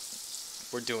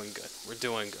 We're doing good. We're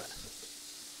doing good.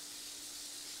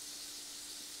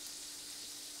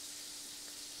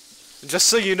 Just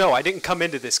so you know, I didn't come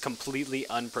into this completely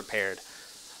unprepared.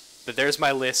 But there's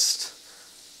my list.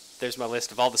 There's my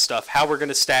list of all the stuff, how we're going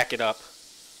to stack it up,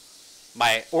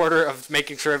 my order of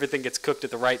making sure everything gets cooked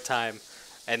at the right time,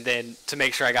 and then to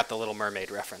make sure I got the Little Mermaid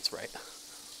reference right.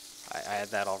 I had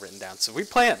that all written down. So we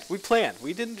planned.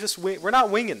 We didn't just wing. We're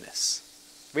not winging this.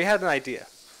 We had an idea.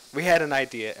 We had an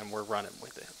idea, and we're running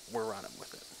with it. We're running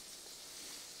with it.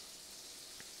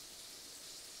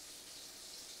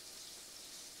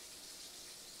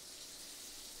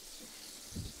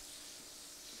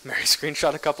 Mary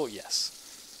screenshot a couple? Yes.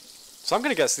 So I'm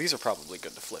going to guess these are probably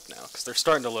good to flip now, because they're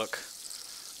starting to look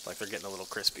like they're getting a little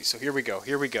crispy. So here we go.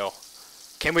 Here we go.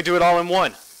 Can we do it all in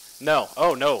one? No.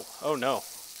 Oh, no. Oh, no.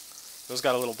 Those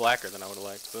got a little blacker than I would have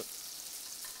liked, but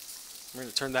we're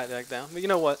going to turn that back down. But you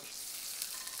know what?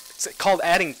 It's called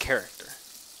adding character.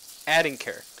 Adding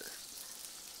character.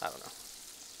 I don't know.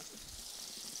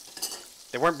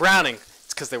 They weren't browning.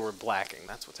 It's because they were blacking.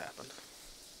 That's what's happened.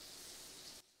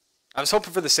 I was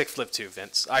hoping for the sick flip too,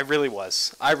 Vince. I really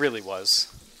was. I really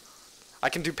was. I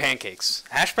can do pancakes.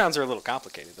 Hash browns are a little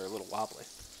complicated. They're a little wobbly.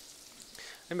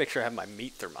 Let me make sure I have my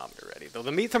meat thermometer ready. Though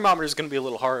the meat thermometer is going to be a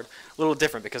little hard, a little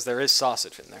different because there is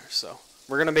sausage in there. So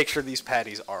we're going to make sure these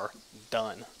patties are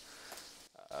done.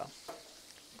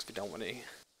 Because we don't want any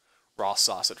raw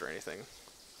sausage or anything.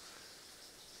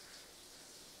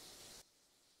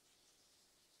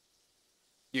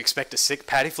 You expect a sick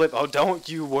patty flip? Oh, don't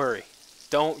you worry.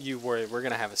 Don't you worry. We're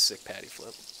going to have a sick patty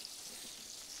flip.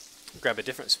 Grab a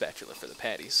different spatula for the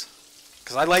patties.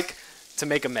 Because I like to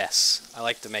make a mess. I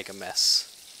like to make a mess.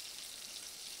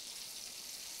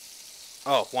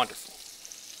 Oh, wonderful.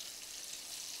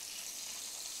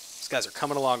 These guys are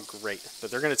coming along great.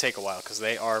 But they're going to take a while because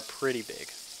they are pretty big.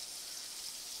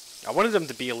 I wanted them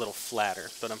to be a little flatter,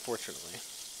 but unfortunately.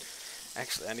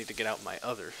 Actually, I need to get out my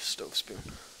other stove spoon.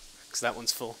 Because that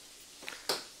one's full.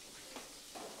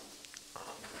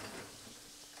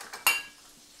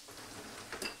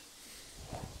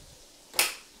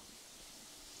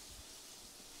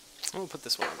 I'm going to put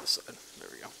this one on this side. There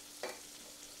we go.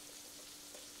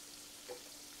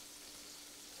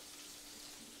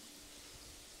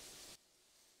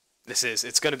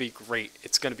 It's going to be great.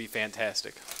 It's going to be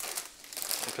fantastic.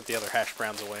 I'll put the other hash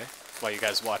browns away while you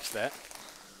guys watch that.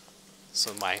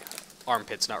 So my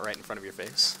armpit's not right in front of your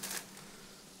face.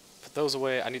 Put those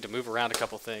away. I need to move around a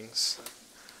couple things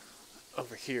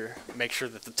over here. Make sure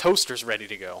that the toaster's ready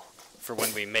to go for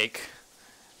when we make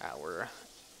our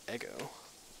Eggo.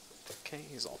 Okay,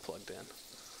 he's all plugged in.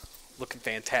 Looking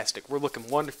fantastic. We're looking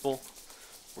wonderful.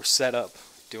 We're set up.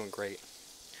 Doing great.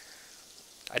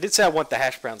 I did say I want the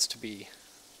hash browns to be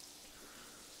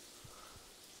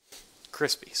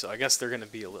crispy, so I guess they're going to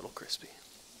be a little crispy.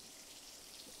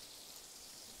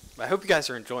 I hope you guys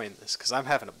are enjoying this, because I'm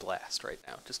having a blast right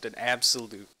now. Just an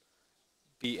absolute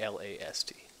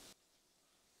BLAST.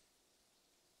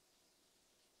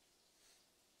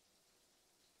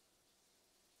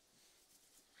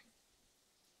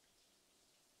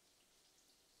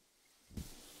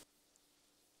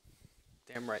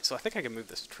 Damn right. So I think I can move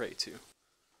this tray too.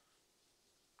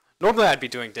 Normally I'd be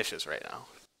doing dishes right now.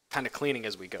 Kind of cleaning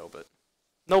as we go, but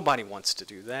nobody wants to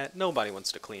do that. Nobody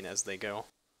wants to clean as they go.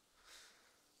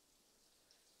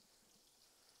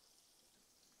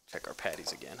 Check our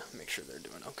patties again. Make sure they're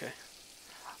doing okay.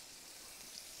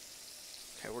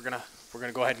 Okay, we're gonna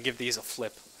go ahead and give these a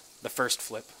flip. The first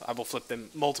flip. I will flip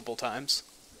them multiple times.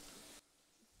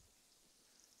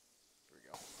 Here we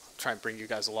go. I'll try and bring you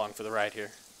guys along for the ride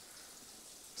here.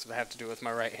 That's what I have to do with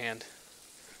my right hand.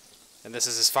 And this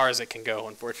is as far as it can go,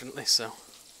 unfortunately, so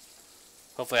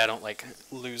hopefully I don't, like,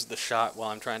 lose the shot while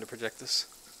I'm trying to project this.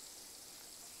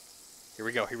 Here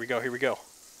we go, here we go, here we go.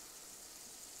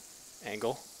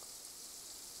 Angle.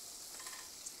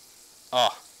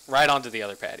 Oh, right onto the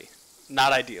other patty.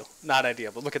 Not ideal,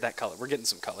 but look at that color. We're getting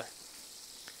some color.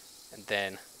 And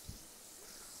then,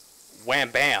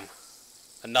 wham bam,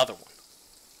 another one.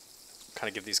 Kind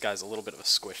of give these guys a little bit of a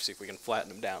squish, see if we can flatten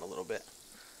them down a little bit.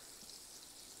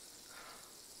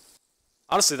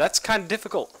 Honestly, that's kind of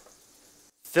difficult.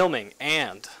 Filming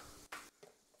and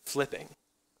flipping.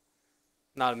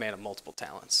 Not a man of multiple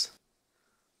talents.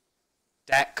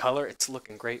 That color, it's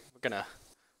looking great. We're gonna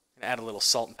add a little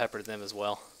salt and pepper to them as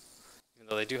well. Even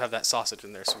though they do have that sausage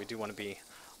in there, so we do want to be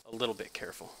a little bit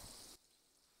careful.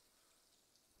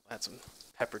 Add some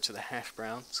pepper to the hash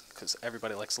browns, because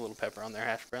everybody likes a little pepper on their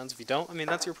hash browns. If you don't, I mean,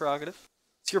 that's your prerogative.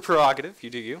 It's your prerogative. You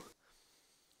do you.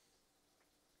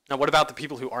 Now, what about the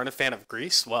people who aren't a fan of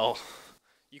grease? Well,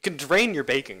 you can drain your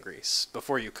bacon grease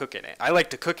before you cook in it. I like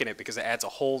to cook in it because it adds a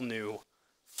whole new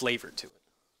flavor to it.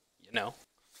 You know?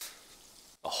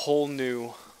 A whole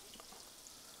new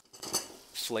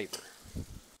flavor.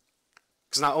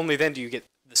 Because not only then do you get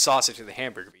the sausage of the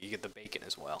hamburger, but you get the bacon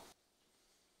as well.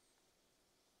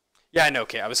 Yeah, I know,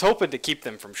 okay. I was hoping to keep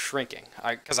them from shrinking.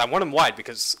 Because I want them wide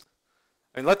because...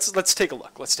 I mean, let's take a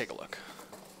look. Let's take a look.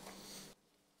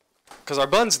 Because our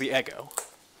bun's the Eggo.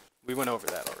 We went over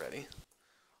that already.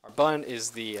 Our bun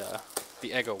is the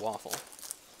Eggo waffle.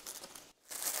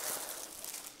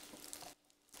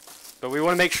 But we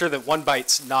want to make sure that one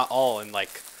bite's not all in,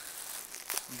 like,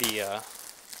 the,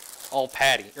 all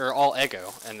patty, or all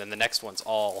Eggo, and then the next one's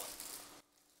all,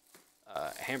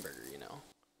 hamburger, you know.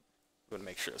 We want to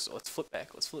make sure, so let's flip back,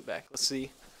 let's see. You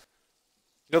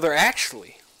know, they're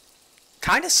actually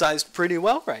kind of sized pretty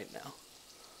well right now.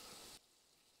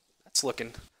 That's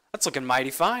looking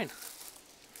mighty fine.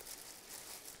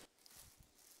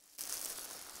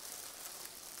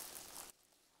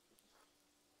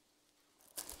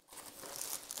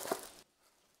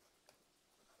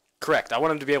 Correct. I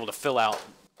want them to be able to fill out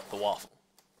the waffle.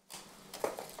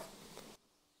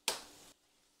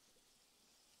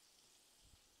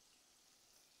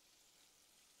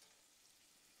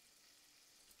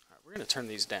 Alright, we're going to turn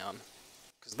these down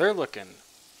because they're looking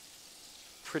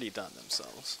pretty done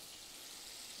themselves.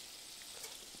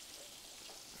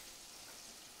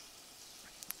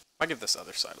 I give this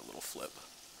other side a little flip.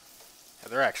 Yeah,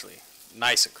 they're actually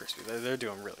nice and crispy. They're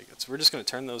doing really good. So we're just going to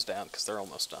turn those down because they're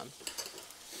almost done.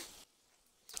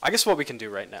 I guess what we can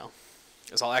do right now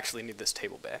is I'll actually need this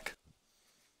table back.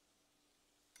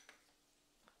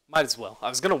 Might as well. I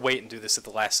was going to wait and do this at the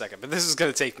last second, but this is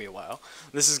going to take me a while.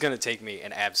 This is going to take me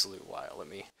an absolute while. Let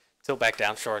me tilt back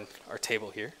down, show our table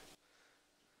here.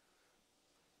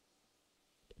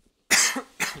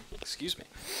 Excuse me.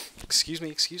 Excuse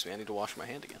me. I need to wash my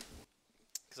hand again.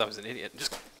 Because I was an idiot.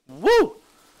 Just, woo!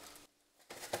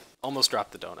 Almost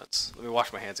dropped the donuts. Let me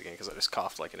wash my hands again because I just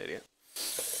coughed like an idiot.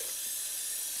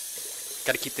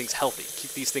 Got to keep things healthy.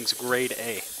 Keep these things grade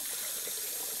A.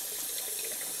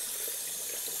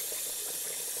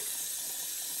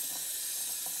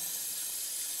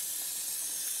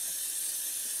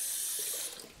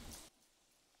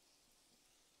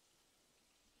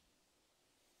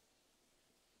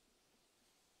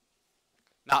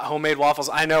 Not homemade waffles,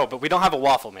 I know, but we don't have a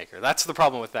waffle maker. That's the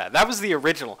problem with that. That was the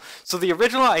original. So the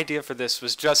original idea for this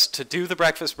was just to do the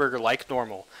breakfast burger like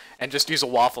normal and just use a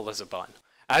waffle as a bun.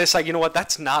 I decided, you know what,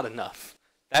 that's not enough.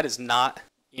 That is not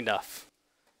enough.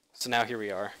 So now here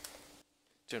we are.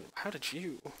 Dude, how did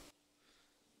you...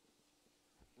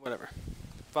 Whatever.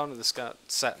 Found this got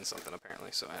set in something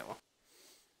apparently, so I will.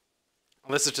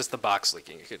 Unless it's just the box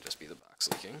leaking. It could just be the box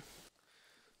leaking.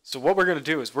 So what we're going to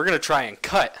do is we're going to try and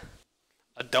cut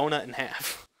a donut in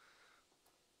half.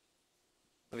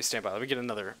 Let me stand by. Let me get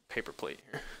another paper plate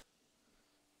here.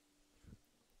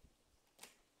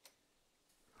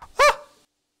 Ah!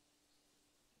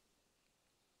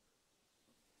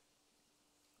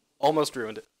 Almost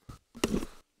ruined it.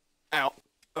 Ow.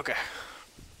 Okay.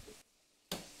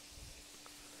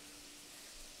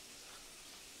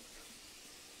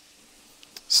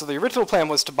 So the original plan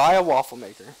was to buy a waffle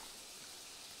maker.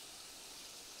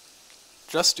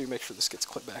 Just do, make sure this gets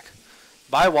clipped back.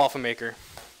 Buy a waffle maker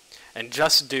and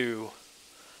just do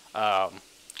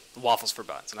waffles for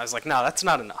buns. And I was like, no, that's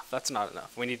not enough. That's not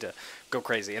enough. We need to go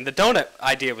crazy. And the donut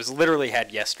idea was literally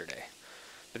had yesterday.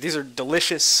 But these are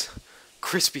delicious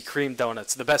Krispy Kreme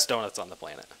donuts, the best donuts on the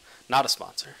planet. Not a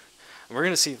sponsor. And we're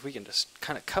going to see if we can just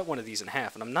kind of cut one of these in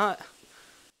half. And I'm not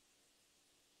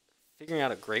figuring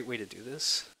out a great way to do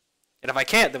this. And if I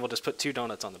can't, then we'll just put 2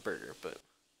 donuts on the burger. But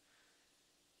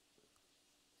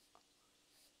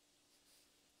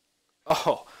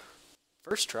oh,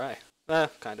 first try.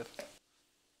 Kind of.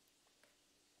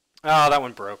 Oh, that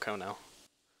one broke. Oh no.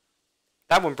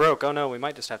 That one broke. Oh no, we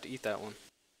might just have to eat that one.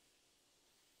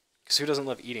 Because who doesn't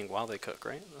love eating while they cook,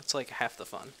 right? That's like half the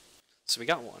fun. So we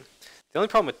got one. The only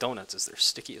problem with donuts is they're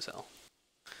sticky as hell.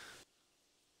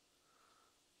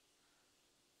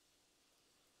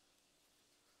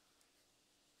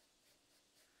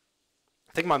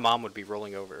 I think my mom would be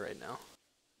rolling over right now.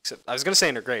 Except, I was going to say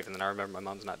in her grave, and then I remember my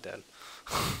mom's not dead.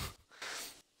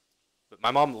 But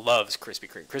my mom loves Krispy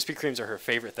Kreme. Krispy Kremes are her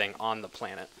favorite thing on the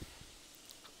planet.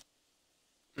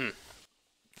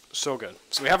 So good.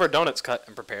 So we have our donuts cut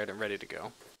and prepared and ready to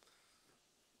go.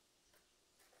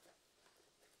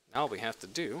 Now all we have to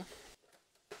do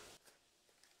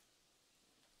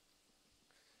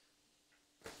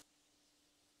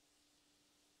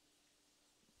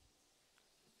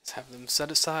is have them set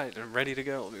aside and ready to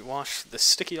go. Let me wash the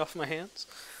sticky off my hands.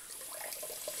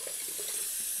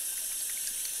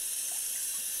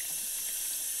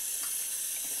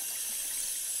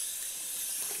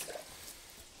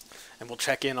 And we'll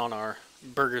check in on our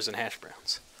burgers and hash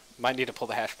browns. Might need to pull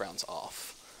the hash browns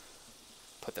off.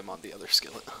 Put them on the other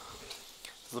skillet.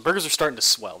 So the burgers are starting to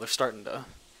swell. They're starting to...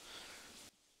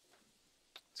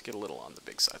 Let's get a little on the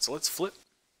big side. So let's flip.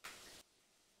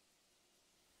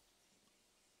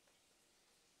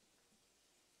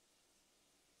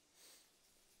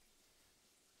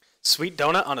 Sweet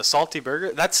donut on a salty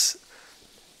burger? That's...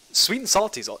 Sweet and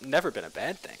salty's never been a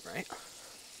bad thing, right?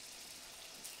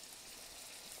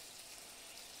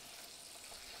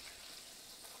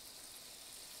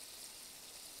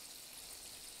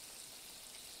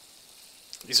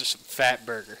 These are some fat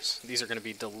burgers. These are going to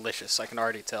be delicious. I can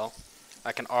already tell.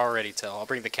 I can already tell. I'll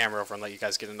bring the camera over and let you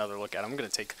guys get another look at them. I'm going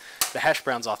to take the hash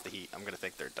browns off the heat. I'm going to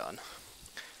think they're done.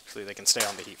 Actually, they can stay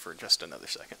on the heat for just another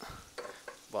second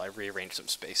while I rearrange some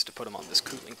space to put them on this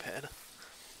cooling pad.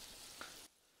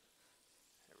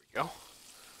 There we go.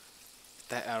 Get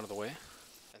that out of the way.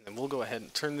 And then we'll go ahead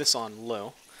and turn this on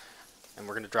low. And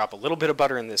we're going to drop a little bit of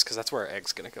butter in this because that's where our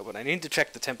egg's going to go. But I need to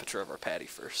check the temperature of our patty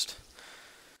first.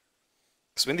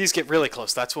 Because when these get really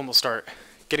close, that's when we'll start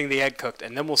getting the egg cooked,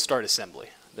 and then we'll start assembly.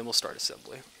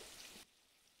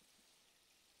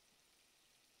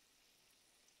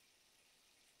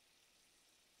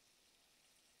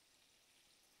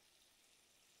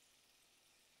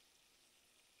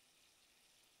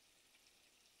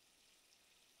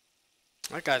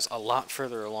 That guy's a lot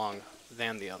further along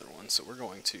than the other one, so we're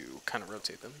going to kind of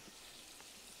rotate them.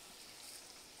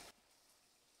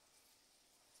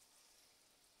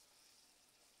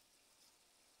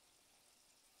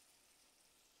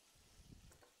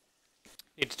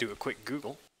 Need to do a quick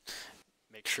Google.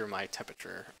 Make sure my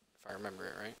temperature, if I remember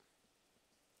it right.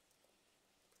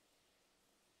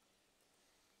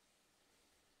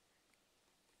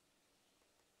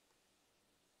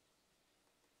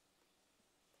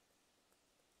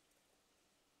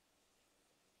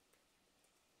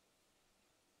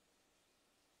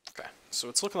 Okay, so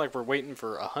it's looking like we're waiting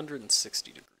for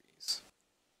 160 degrees.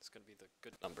 It's going to be the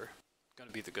good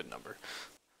number.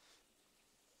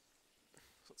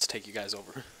 Let's take you guys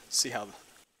over. See how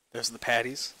there's the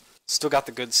patties. Still got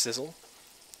the good sizzle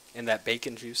and that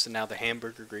bacon juice, and now the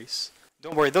hamburger grease.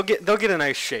 Don't worry, they'll get a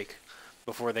nice shake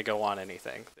before they go on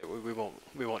anything. We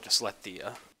won't just let the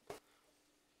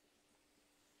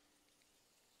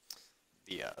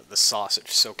sausage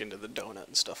soak into the donut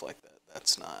and stuff like that.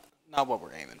 That's not what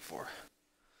we're aiming for.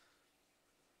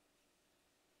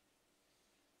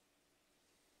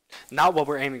 Not what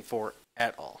we're aiming for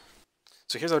at all.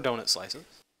 So here's our donut slices.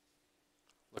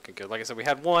 Looking good. Like I said, we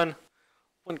had one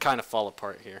kind of fall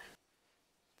apart here.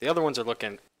 The other ones are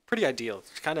looking pretty ideal.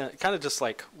 Kind of just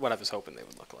like what I was hoping they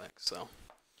would look like. So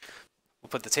we'll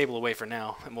put the table away for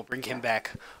now, and we'll bring him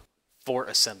back for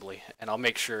assembly. And I'll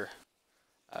make sure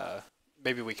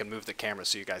maybe we can move the camera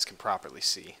so you guys can properly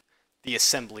see the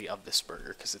assembly of this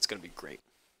burger, because it's going to be great.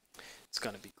 It's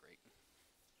going to be great.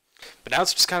 But now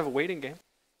it's just kind of a waiting game.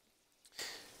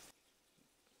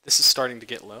 This is starting to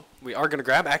get low. We are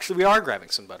grabbing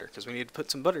some butter, because we need to put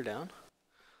some butter down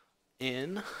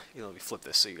in, let me flip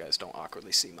this so you guys don't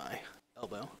awkwardly see my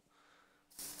elbow,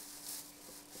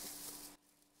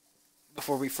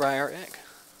 before we fry our egg.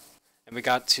 And we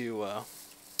got to, oh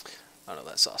no,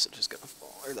 that sausage is going to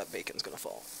fall, or that bacon's going to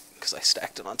fall, because I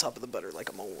stacked it on top of the butter like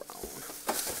a moron.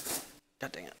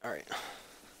 God dang it. Alright.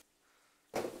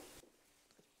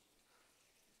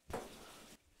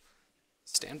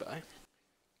 Stand by.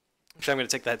 Actually, I'm going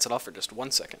to take the headset off for just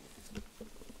 1 second.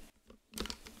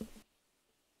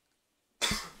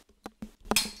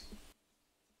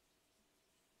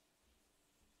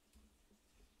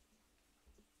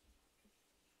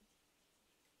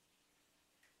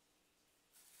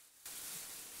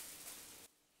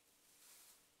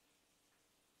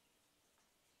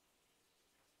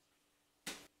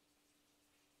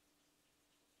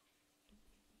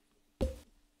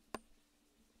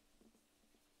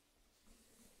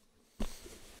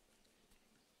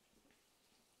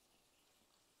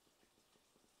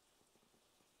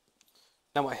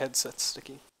 Now my headset's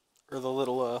sticky. Or the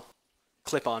little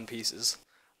clip-on pieces.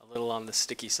 A little on the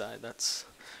sticky side. That's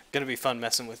going to be fun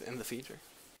messing with in the future.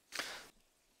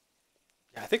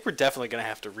 Yeah, I think we're definitely going to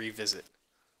have to revisit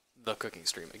the cooking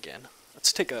stream again.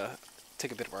 Let's take a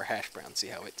bit of our hash brown, see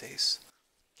how it tastes.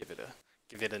 Give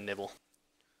it a nibble.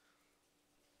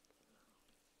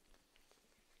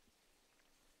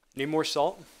 Need more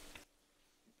salt?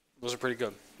 Those are pretty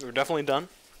good. We're definitely done.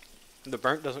 The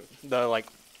burnt doesn't,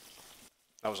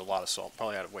 that was a lot of salt.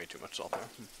 Probably added way too much salt there.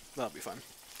 That'll be fine.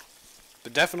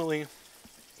 But definitely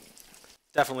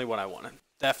what I wanted.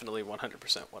 Definitely 100%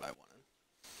 what I wanted.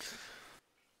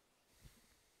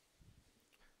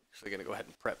 Actually going to go ahead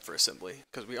and prep for assembly,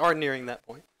 because we are nearing that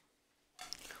point.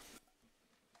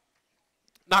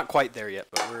 Not quite there yet,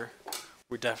 but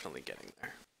we're definitely getting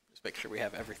there. Just make sure we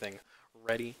have everything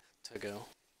ready to go.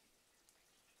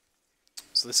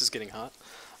 So this is getting hot.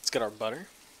 Let's get our butter.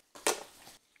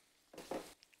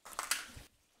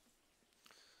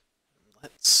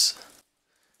 Let's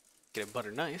get a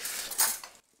butter knife.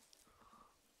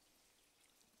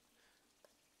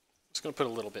 I'm just going to put a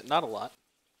little bit, not a lot.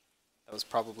 That was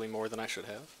probably more than I should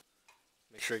have.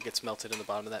 Make sure it gets melted in the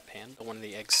bottom of that pan. Don't want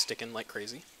any eggs sticking like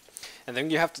crazy. And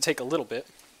then you have to take a little bit,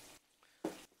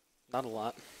 not a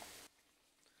lot,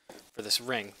 for this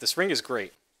ring. This ring is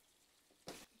great.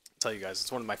 I'll tell you guys,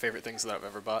 it's one of my favorite things that I've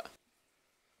ever bought.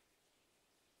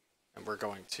 And we're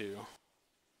going to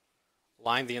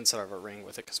line the inside of our ring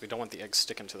with it, because we don't want the eggs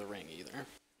sticking to the ring either. I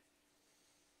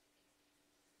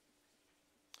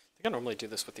think I normally do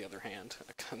this with the other hand,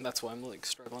 and that's why I'm like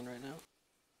struggling right now.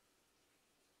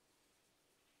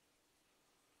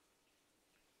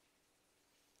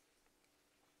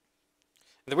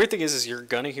 The weird thing is you're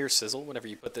gonna hear sizzle whenever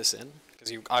you put this in,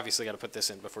 because you obviously got to put this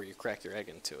in before you crack your egg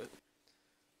into it.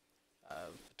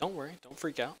 Don't worry, don't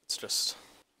freak out. It's just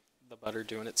the butter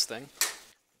doing its thing.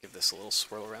 Give this a little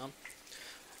swirl around.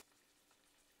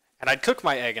 And I'd cook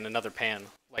my egg in another pan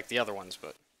like the other ones,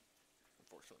 but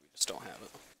unfortunately we just don't have it.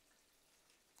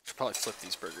 Should probably flip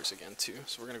these burgers again too.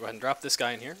 So we're gonna go ahead and drop this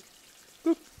guy in here.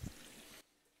 Boop.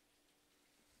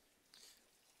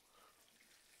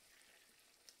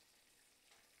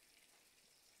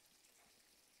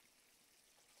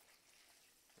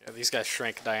 Yeah, these guys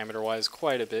shrank diameter-wise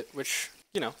quite a bit, which,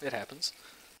 you know, it happens.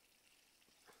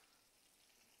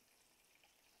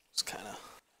 Just kind of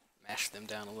mash them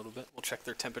down a little bit. We'll check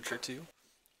their temperature too.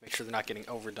 Make sure they're not getting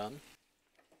overdone.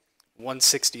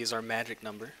 160 is our magic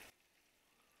number.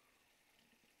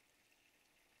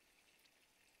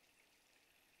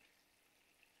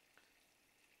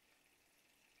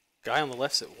 Guy on the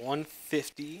left's at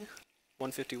 150,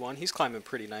 151. He's climbing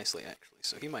pretty nicely actually,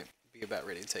 so he might be about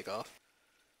ready to take off.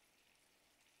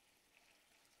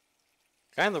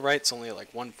 Guy on the right's only at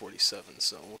like 147,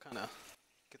 so we'll kind of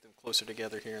get them closer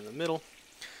together here in the middle.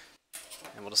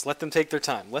 And we'll just let them take their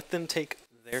time. Let them take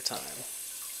their time.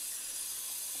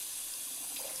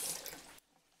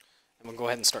 And we'll go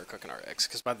ahead and start cooking our eggs,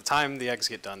 because by the time the eggs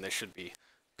get done, they should be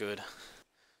good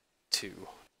to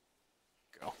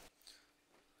go.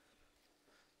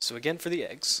 So again, for the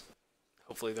eggs,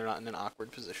 hopefully they're not in an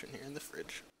awkward position here in the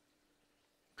fridge.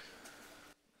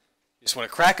 You just want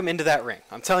to crack them into that ring.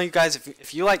 I'm telling you guys,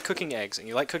 if you like cooking eggs and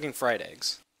you like cooking fried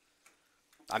eggs,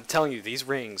 I'm telling you, these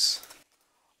rings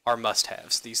are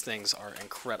must-haves. These things are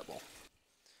incredible.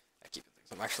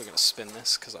 I'm actually going to spin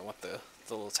this because I want the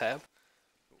little tab.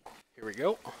 Here we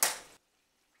go.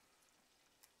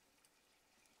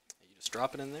 You just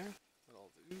drop it in there. Let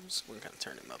all the ooze. We're going to kind of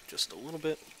turn him up just a little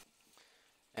bit.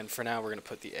 And for now, we're going to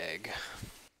put the egg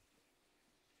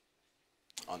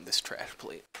on this trash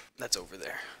plate that's over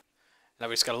there. Now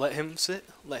we just got to let him sit,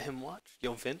 let him watch.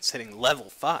 Yo, Vince hitting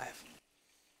level 5.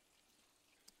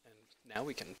 And now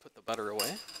we can put the butter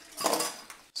away.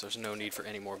 So there's no need for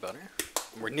any more butter.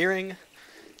 And we're nearing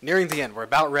the end. We're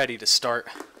about ready to start.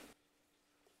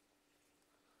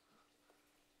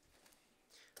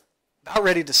 About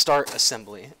ready to start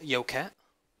assembly. Yo, Cat.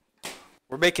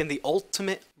 We're making the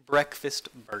ultimate breakfast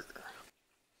burger.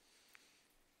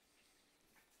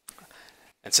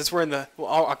 And since we're in the... Well,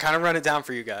 I'll kind of run it down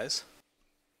for you guys.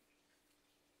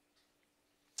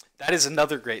 That is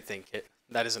another great thing, Kit.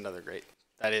 That is another great.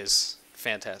 That is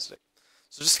fantastic.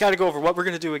 So just got to go over what we're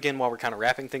going to do again while we're kind of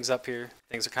wrapping things up here.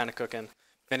 Things are kind of cooking.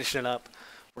 Finishing it up.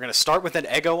 We're going to start with an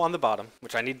Eggo on the bottom,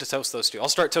 which I need to toast those two. I'll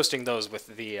start toasting those with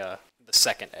the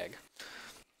second egg.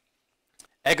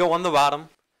 Eggo on the bottom.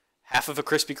 Half of a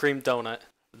Krispy Kreme donut.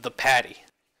 The patty.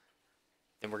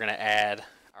 Then we're going to add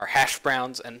our hash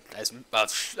browns and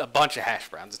a bunch of hash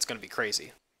browns. It's going to be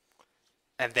crazy.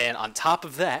 And then on top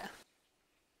of that,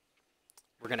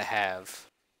 we're going to have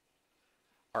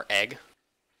our egg,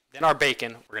 then our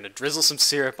bacon. We're going to drizzle some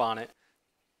syrup on it,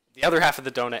 the other half of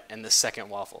the donut, and the second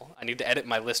waffle. I need to edit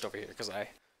my list over here because I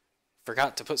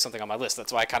forgot to put something on my list.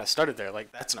 That's why I kind of started there.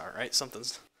 Like, that's not right.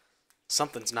 Something's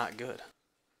not good.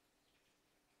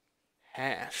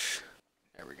 Hash.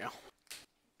 There we go.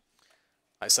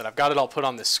 I said I've got it all put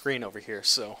on this screen over here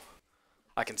so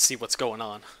I can see what's going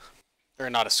on.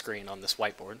 Or not a screen, on this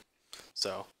whiteboard.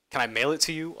 So, can I mail it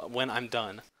to you when I'm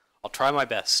done? I'll try my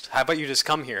best. How about you just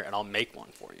come here and I'll make one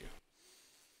for you?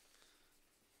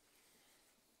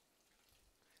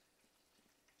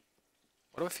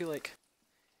 What do I feel like?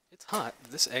 It's hot.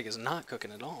 This egg is not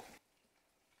cooking at all.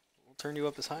 We'll turn you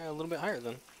up as high, a little bit higher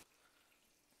then.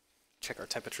 Check our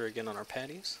temperature again on our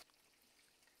patties.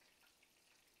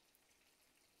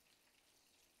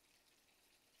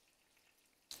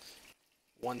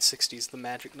 .160 is the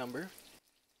magic number.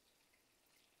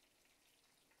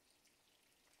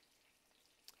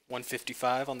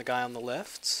 155 on the guy on the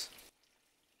left.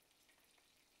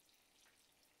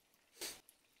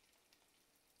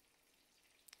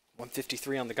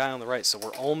 .153 on the guy on the right. So we're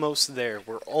almost there.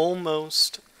 We're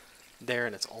almost there,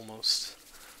 and it's almost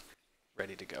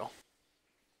ready to go.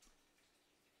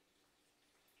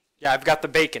 Yeah, I've got the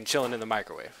bacon chilling in the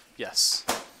microwave. Yes.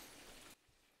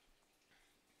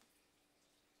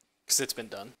 Because it's been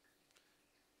done.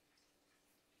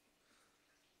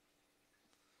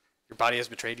 Your body has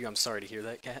betrayed you. I'm sorry to hear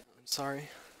that, Cat. I'm sorry.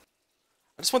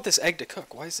 I just want this egg to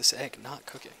cook. Why is this egg not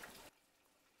cooking?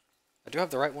 I do have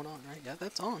the right one on, right? Yeah,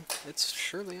 that's on. It's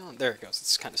surely on. There it goes.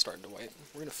 It's kind of starting to white.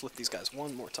 We're going to flip these guys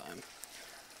one more time.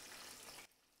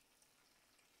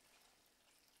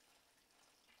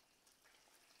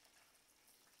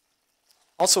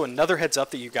 Also, another heads up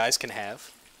that you guys can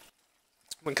have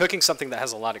when cooking something that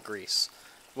has a lot of grease.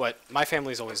 What my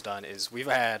family's always done is we've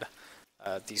had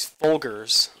these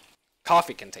Folgers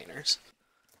coffee containers.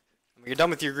 When you're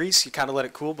done with your grease, you kind of let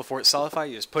it cool before it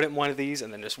solidifies. You just put it in one of these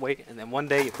and then just wait. And then one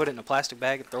day you put it in a plastic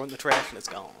bag and throw it in the trash and it's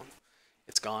gone.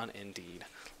 It's gone indeed.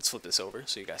 Let's flip this over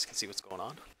so you guys can see what's going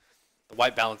on. The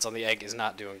white balance on the egg is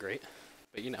not doing great,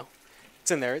 but you know,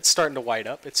 it's in there. It's starting to white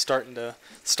up. It's starting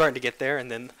to get there. And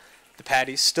then the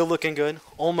patties still looking good.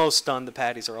 Almost done. The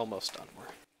patties are almost done.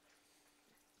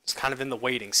 It's kind of in the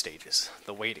waiting stages.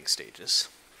 The waiting stages.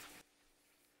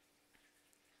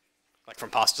 Like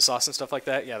from pasta sauce and stuff like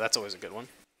that. Yeah, that's always a good one.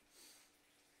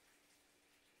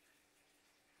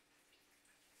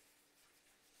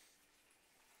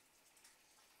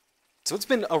 So it's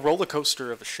been a roller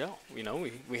coaster of a show. You know,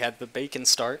 we had the bacon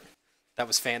start. That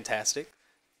was fantastic.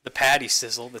 The patty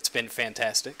sizzle. That's been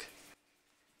fantastic.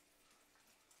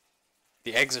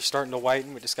 The eggs are starting to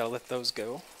whiten. We just got to let those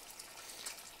go.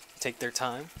 Take their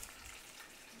time.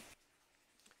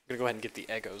 I'm going to go ahead and get the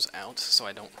Eggos out so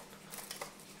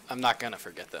I'm not going to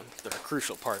forget them. They're a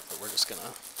crucial part, but we're just going to...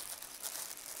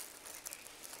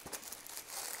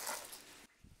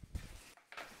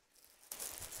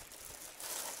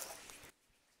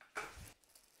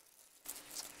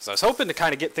 So I was hoping to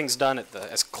kind of get things done at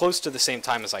as close to the same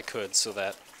time as I could so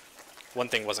that one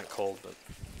thing wasn't cold, but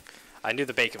I knew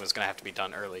the bacon was going to have to be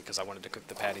done early because I wanted to cook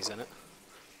the patties in it.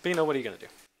 But you know, what are you going to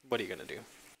do? What are you going to do?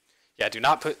 Yeah, do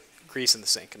not put grease in the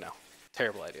sink. No.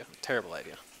 Terrible idea. Terrible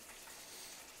idea.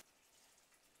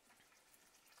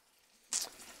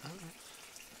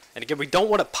 And again, we don't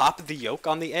want to pop the yolk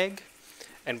on the egg,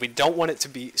 and we don't want it to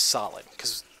be solid,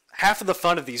 because half of the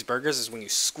fun of these burgers is when you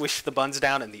squish the buns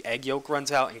down and the egg yolk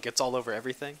runs out and gets all over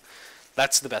everything.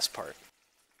 That's the best part.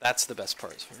 That's the best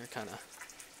part. So we're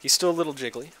he's still a little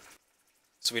jiggly,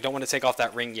 so we don't want to take off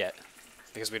that ring yet,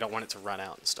 because we don't want it to run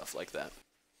out and stuff like that.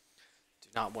 Do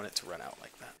not want it to run out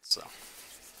like that, so.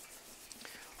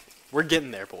 We're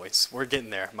getting there, boys. We're getting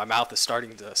there. My mouth is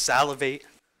starting to salivate.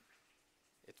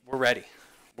 We're ready.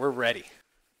 We're ready.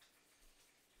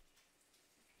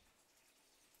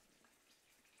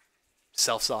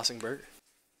 Self-saucing burger.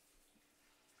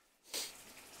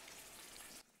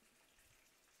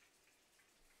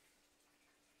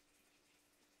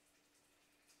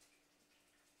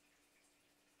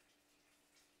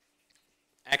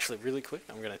 Actually, really quick,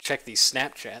 I'm going to check these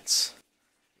Snapchats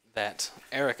that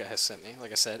Erica has sent me.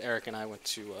 Like I said, Eric and I went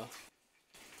to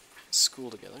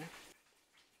school together.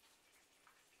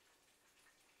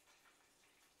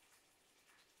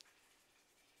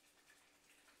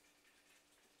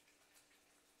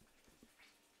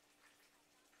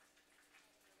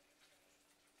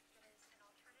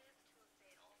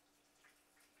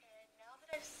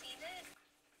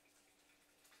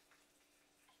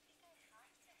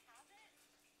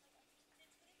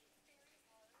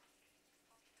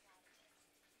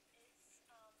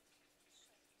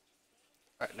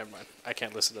 Alright, never mind. I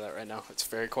can't listen to that right now. It's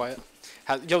very quiet.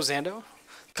 Yo, Zando,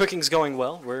 cooking's going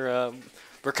well. We're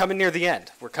coming near the end.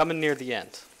 We're coming near the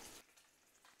end.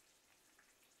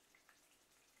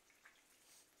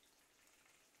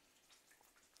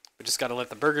 We just got to let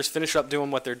the burgers finish up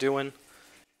doing what they're doing,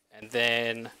 and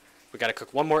then we got to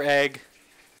cook one more egg,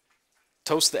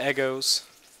 toast the Eggos.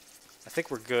 I think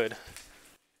we're good.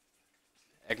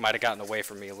 Egg might have gotten away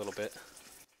from me a little bit.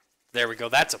 There we go.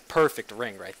 That's a perfect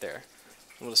ring right there.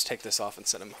 We'll just take this off and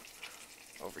set him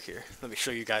over here. Let me show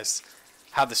you guys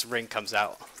how this ring comes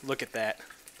out. Look at that.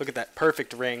 Look at that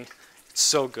perfect ring. It's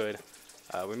so good.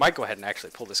 We might go ahead and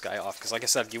actually pull this guy off, because like I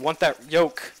said, you want that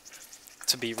yolk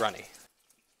to be runny.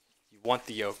 You want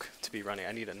the yolk to be runny.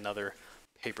 I need another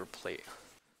paper plate.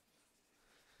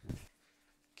 Can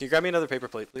you grab me another paper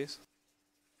plate, please?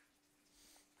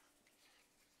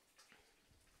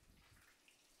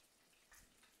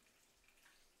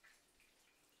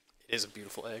 It is a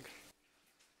beautiful egg.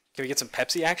 Can we get some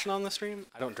Pepsi action on the stream?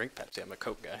 I don't drink Pepsi. I'm a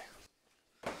Coke guy.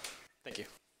 Thank you.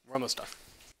 We're almost done.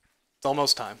 It's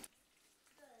almost time.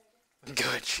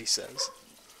 Good, she says.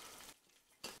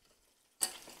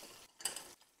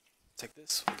 Take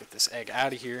this. We'll get this egg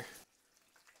out of here.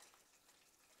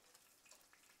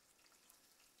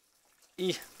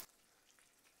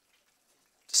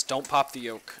 Just don't pop the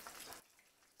yolk.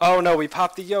 Oh no, we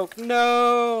popped the yolk.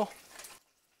 No!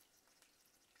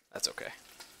 That's okay.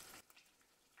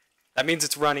 That means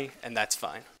it's runny, and that's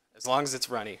fine. As long as it's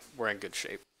runny, we're in good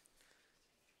shape.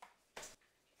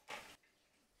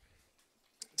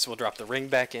 So we'll drop the ring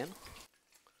back in.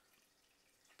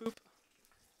 Boop.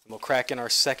 And we'll crack in our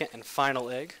second and final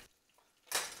egg.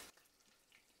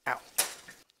 Ow.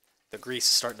 The grease is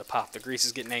starting to pop. The grease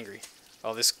is getting angry.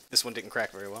 Oh, this one didn't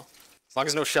crack very well. As long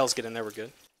as no shells get in there, we're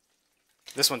good.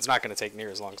 This one's not going to take near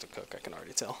as long to cook, I can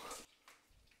already tell.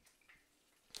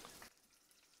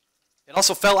 It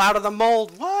also fell out of the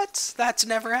mold. What? That's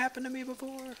never happened to me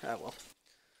before. Ah, well.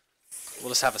 We'll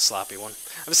just have a sloppy one.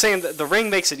 I was saying that the ring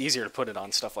makes it easier to put it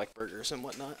on stuff like burgers and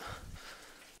whatnot.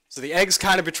 So the eggs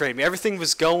kind of betrayed me. Everything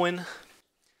was going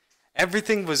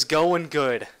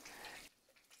good.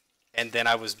 And then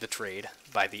I was betrayed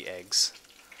by the eggs.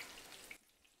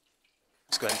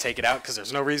 Let's go ahead and take it out because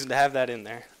there's no reason to have that in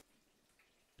there.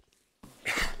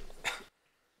 Alright.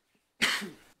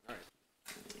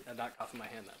 I did not cough in my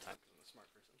hand that time because I'm a smart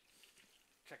person.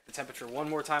 Check the temperature one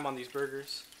more time on these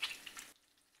burgers.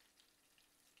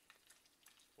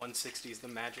 160 is the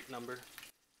magic number.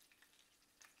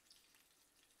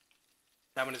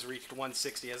 That one has reached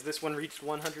 160. Has this one reached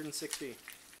 160?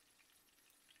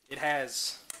 It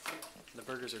has. The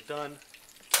burgers are done.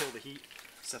 Kill the heat.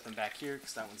 Set them back here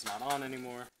because that one's not on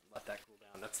anymore. Let that cool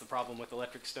down. That's the problem with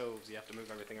electric stoves. You have to move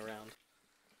everything around.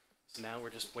 So now we're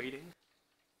just waiting.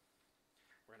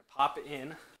 We're going to pop it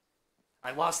in.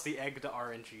 I lost the egg to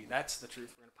RNG. That's the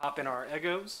truth. We're going to pop in our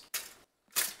Eggos.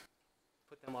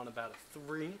 Put them on about a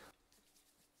 3.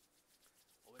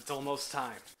 Oh, it's almost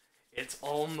time. It's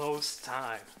almost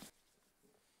time.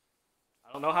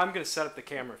 I don't know how I'm going to set up the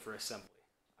camera for assembly.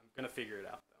 I'm going to figure it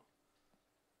out, though.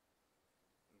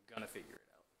 I'm going to figure it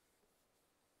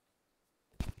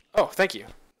out. Oh, thank you.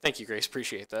 Thank you, Grace.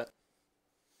 Appreciate that.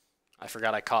 I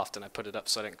forgot I coughed and I put it up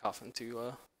so I didn't cough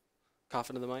into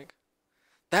the mic.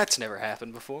 That's never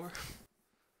happened before.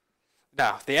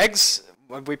 Now, the eggs,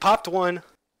 when we popped one,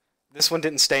 this one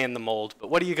didn't stay in the mold, but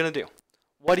what are you going to do?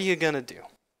 What are you going to do?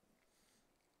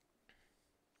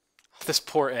 This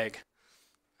poor egg.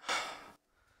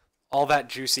 All that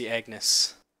juicy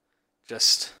eggness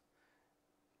just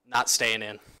not staying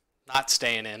in. Not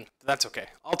staying in. That's okay.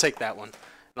 I'll take that one.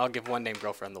 And I'll give One Name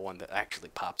Girlfriend the one that actually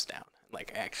pops down.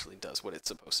 Like, actually does what it's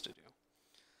supposed to do.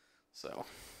 So.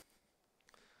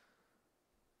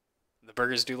 The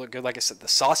burgers do look good. Like I said, the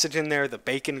sausage in there, the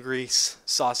bacon grease,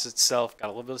 sauce itself, got a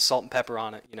little bit of salt and pepper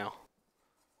on it, you know.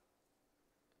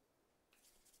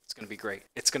 It's going to be great.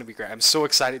 It's going to be great. I'm so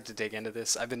excited to dig into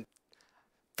this.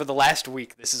 For the last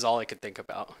week, this is all I could think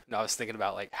about. And I was thinking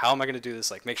about, like, how am I going to do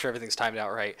this? Like, make sure everything's timed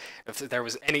out right. If there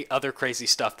was any other crazy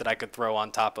stuff that I could throw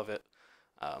on top of it.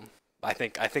 I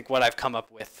think what I've come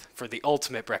up with for the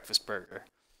ultimate breakfast burger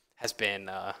has been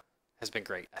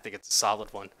great. I think it's a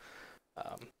solid one.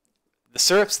 The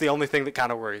syrup's the only thing that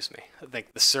kind of worries me. I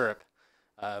think the syrup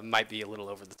might be a little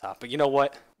over the top. But you know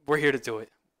what? We're here to do it.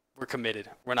 We're committed.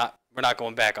 We're not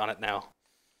going back on it now.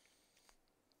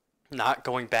 Not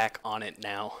going back on it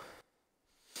now.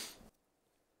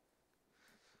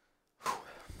 Whew.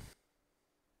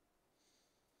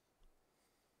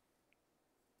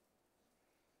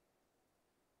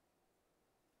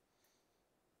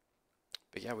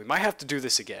 But yeah, we might have to do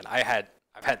this again. I've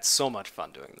had so much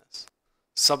fun doing this.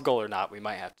 Sub goal or not, we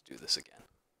might have to do this again.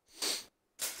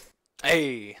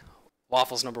 Hey,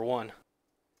 waffles number 1.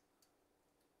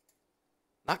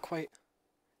 Not quite.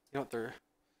 You know what?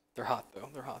 They're hot though.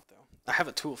 They're hot though. I have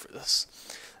a tool for this.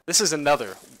 This is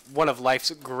another one of life's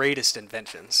greatest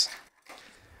inventions.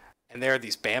 And there are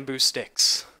these bamboo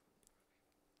sticks.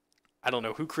 I don't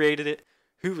know who created it,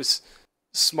 who was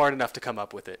smart enough to come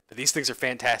up with it. But these things are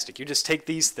fantastic. You just take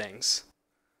these things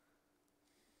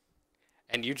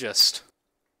and you just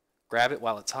grab it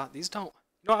while it's hot. These don't.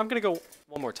 No, I'm going to go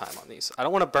one more time on these. I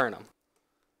don't want to burn them.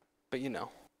 But you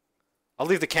know. I'll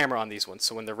leave the camera on these ones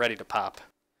so when they're ready to pop,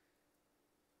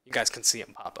 you guys can see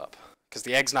them pop up. Because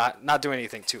the egg's not doing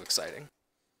anything too exciting.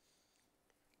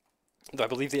 Though I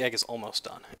believe the egg is almost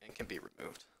done and can be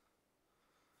removed.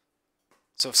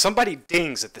 So if somebody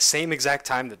dings at the same exact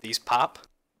time that these pop,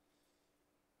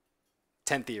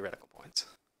 10 theoretical points.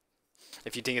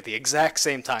 If you ding at the exact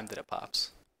same time that it pops.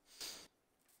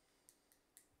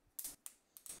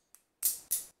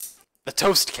 The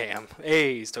toast cam.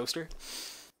 Hey, toaster.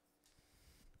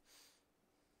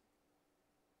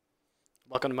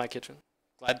 Welcome to my kitchen.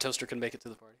 Glad Toaster can make it to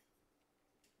the party.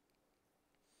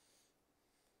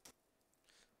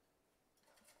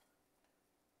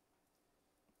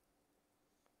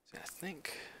 See, I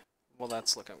think, well,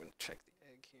 that's, look, I'm going to check the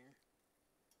egg here.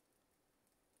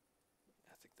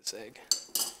 I think this egg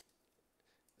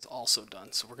is also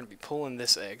done. So we're going to be pulling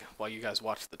this egg while you guys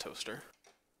watch the toaster.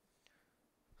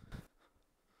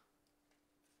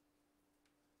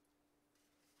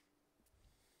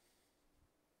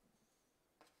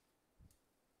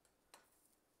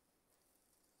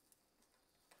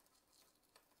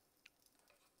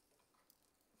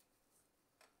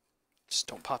 Just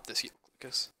don't pop this yet,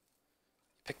 Lucas.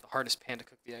 picked the hardest pan to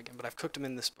cook the egg in, but I've cooked them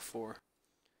in this before.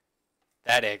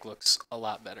 That egg looks a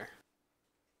lot better.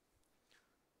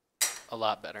 A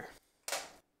lot better.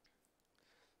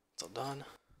 It's all done.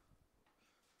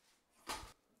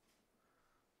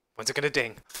 When's it gonna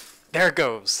ding? There it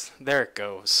goes. There it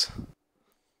goes.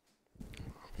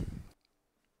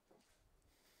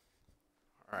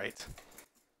 Alright.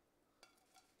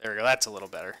 There we go. That's a little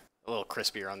better. A little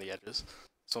crispier on the edges.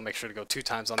 So we'll make sure to go 2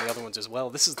 times on the other ones as well.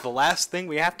 This is the last thing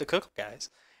we have to cook, guys.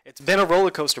 It's been a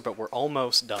roller coaster, but we're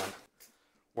almost done.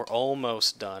 We're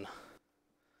almost done.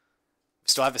 We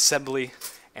still have assembly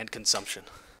and consumption.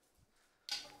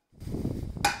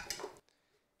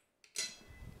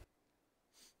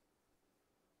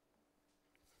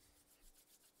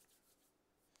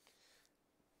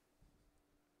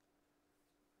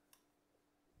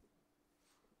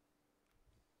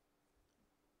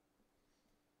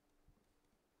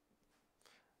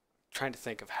 Trying to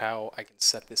think of how I can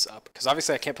set this up, because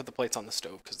obviously I can't put the plates on the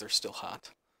stove because they're still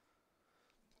hot,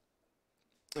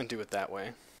 and do it that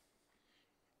way.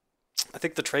 I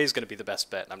think the tray is going to be the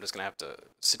best bet, and I'm just going to have to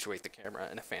situate the camera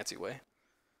in a fancy way.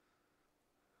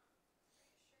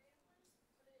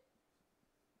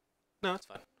 No, it's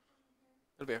fine.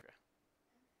 It'll be okay.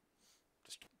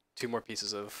 Just 2 more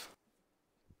pieces of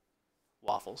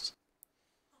waffles.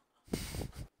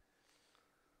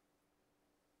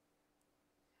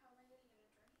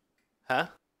 Huh?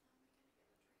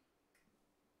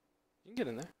 You can get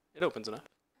in there. It opens enough.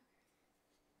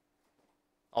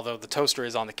 Although the toaster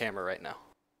is on the camera right now.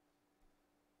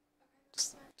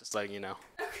 Just letting you know.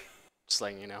 Just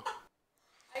letting you know.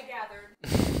 I gathered. I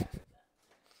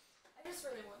just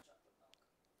really want chocolate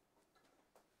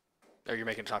milk. Are you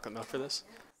making chocolate milk for this?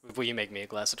 Will you make me a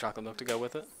glass of chocolate milk to go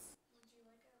with it? Would you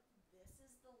like a... This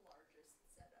is the largest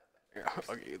setup. Yeah,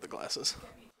 I'll get you the glasses.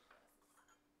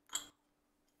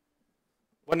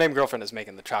 What name girlfriend is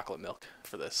making the chocolate milk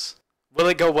for this? Will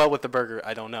it go well with the burger?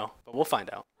 I don't know, but we'll find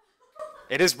out.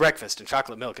 It is breakfast, and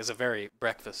chocolate milk is a very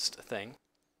breakfast thing.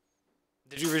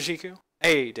 Did you, Rajiku?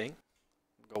 Hey, ding.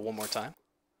 Go one more time.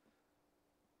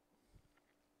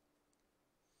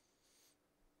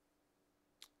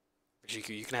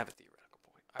 Rajiku, you can have a theoretical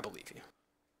point. I believe you.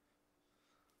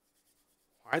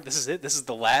 Alright, this is it. This is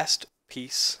the last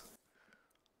piece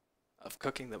of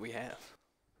cooking that we have.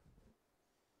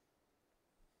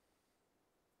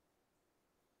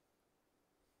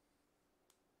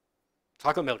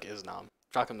 Chocolate milk is nom.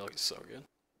 Chocolate milk is so good.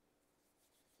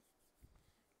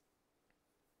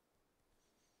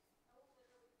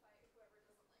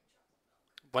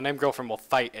 One name girlfriend will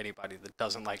fight anybody that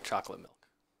doesn't like chocolate milk.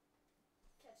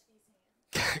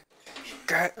 Catch these hands.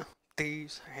 Get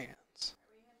these hands.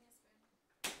 Will you hand me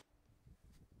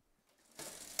a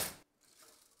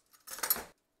spoon?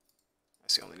 I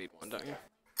see, only need one, don't you?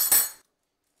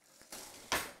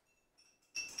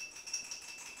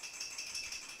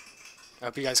 I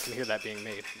hope you guys can hear that being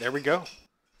made. There we go.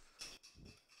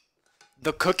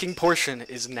 The cooking portion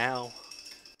is now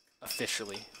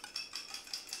officially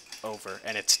over,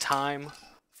 and it's time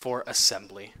for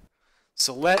assembly.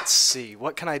 So let's see,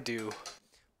 what can I do?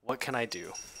 What can I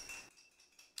do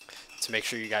to make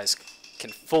sure you guys can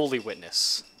fully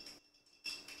witness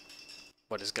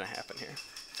what is going to happen here?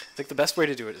 I think the best way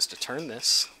to do it is to turn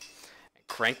this and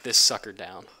crank this sucker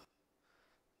down.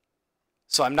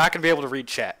 So I'm not going to be able to read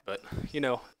chat, but, you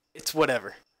know, it's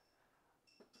whatever.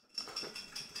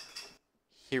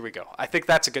 Here we go. I think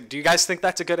that's a good... Do you guys think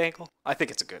that's a good angle? I think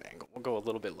it's a good angle. We'll go a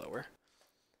little bit lower.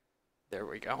 There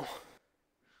we go.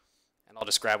 And I'll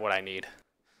just grab what I need.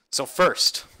 So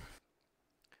first,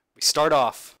 we start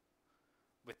off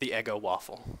with the Eggo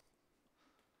waffle.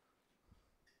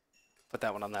 Put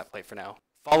that one on that plate for now.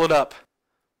 Followed up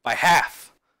by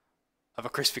half of a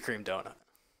Krispy Kreme donut.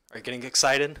 Are you getting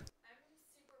excited?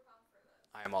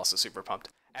 I am also super pumped.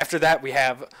 After that, we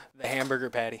have the hamburger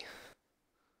patty.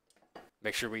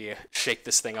 Make sure we shake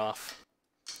this thing off.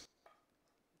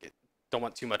 Don't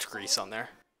want too much grease on there.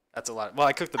 That's a lot. Well,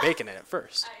 I cooked the bacon in it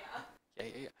first.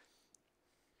 Yeah.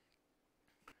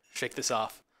 Shake this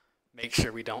off. Make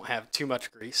sure we don't have too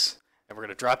much grease. And we're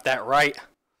going to drop that right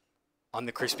on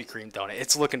the Krispy Kreme donut.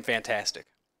 It's looking fantastic.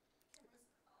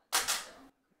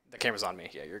 The camera's on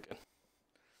me. Yeah, you're good.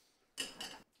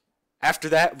 After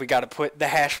that, we got to put the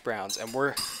hash browns, and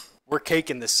we're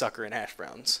caking this sucker in hash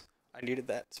browns. I needed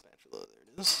that spatula.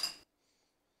 There it is.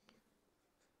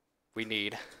 We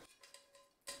need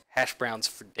hash browns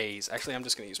for days. Actually, I'm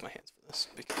just going to use my hands for this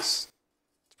because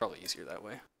it's probably easier that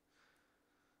way.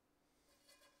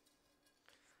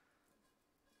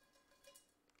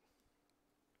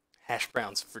 Hash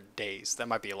browns for days. That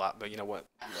might be a lot, but you know what?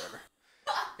 Whatever.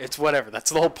 It's whatever.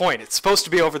 That's the whole point. It's supposed to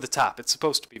be over the top. It's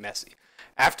supposed to be messy.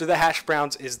 After the hash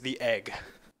browns is the egg.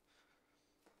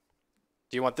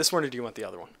 Do you want this one or do you want the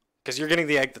other one? Because you're getting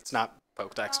the egg that's not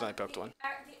poked. I accidentally poked one. The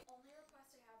only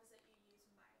request I have is that you use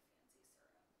my fancy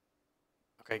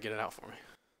syrup. Okay, get it out for me.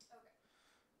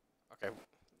 Okay. Okay.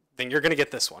 Then you're going to get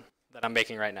this one that I'm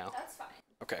making right now. That's fine.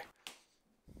 Okay.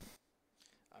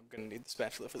 I'm going to need the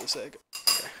spatula for this egg.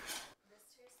 Okay.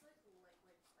 This tastes like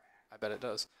liquid crack. I bet it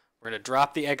does. We're going to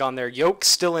drop the egg on there. Yolk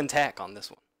still intact on this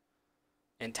one.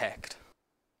 Intact.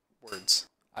 Words.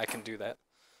 I can do that.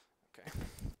 Okay.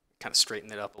 Kind of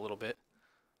straighten it up a little bit.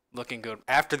 Looking good.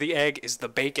 After the egg is the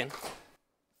bacon.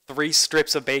 3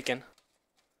 strips of bacon.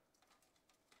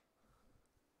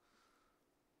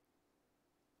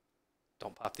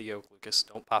 Don't pop the yolk, Lucas.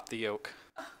 Don't pop the yolk.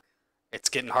 It's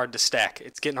getting hard to stack.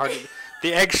 It's getting hard to...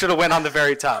 The egg should have went on the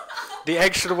very top. The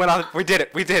egg should have went on... We did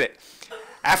it. We did it.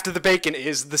 After the bacon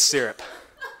is the syrup.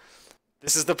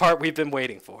 This is the part we've been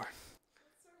waiting for. That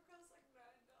syrup costs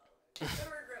like $9. I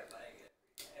regret buying it.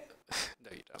 No,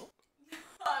 you don't.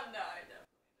 No, I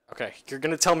definitely Okay, you're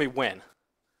going to tell me when.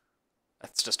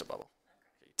 That's just a bubble.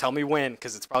 Okay. Tell me when,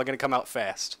 because it's probably going to come out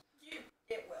fast.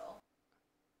 don't. It will.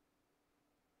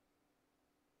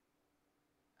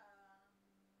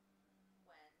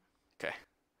 When? Okay.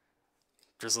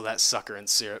 Drizzle that sucker in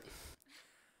syrup.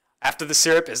 After the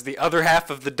syrup is the other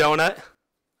half of the donut.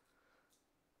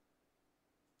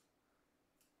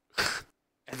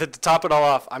 And then to top it all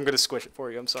off, I'm going to squish it for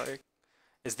you, I'm sorry.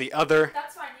 Is the other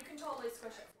That's fine. You can totally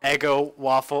squish it. Eggo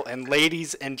waffle. And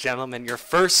ladies and gentlemen, your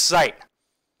first sight.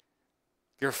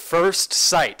 Your first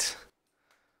sight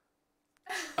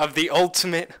of the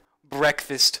ultimate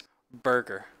breakfast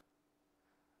burger.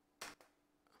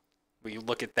 Will you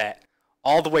look at that?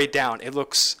 All the way down, it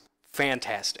looks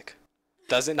fantastic.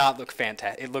 Does it not look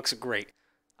fantastic? It looks great.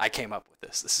 I came up with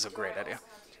this. This is a great idea.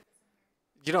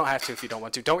 You don't have to if you don't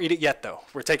want to. Don't eat it yet, though.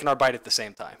 We're taking our bite at the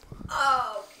same time.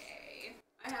 Okay.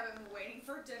 I haven't been waiting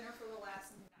for dinner for the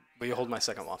last 9. Will you hold my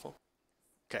second waffle?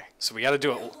 Okay, so we got to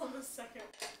do it Hold a second.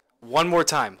 one more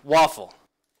time. Waffle.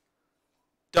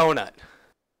 Donut.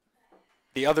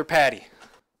 The other patty.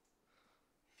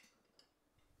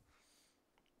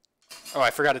 Oh, I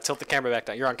forgot to tilt the camera back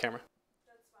down. You're on camera.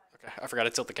 That's fine. Okay, I forgot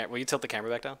to tilt the camera. Will you tilt the camera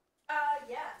back down?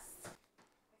 Yes.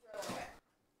 Throw it away.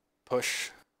 Push.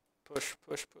 Push,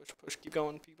 push, push, push. Keep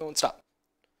going, stop.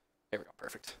 There we go,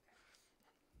 perfect.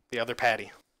 The other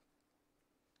patty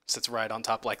sits right on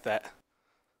top like that.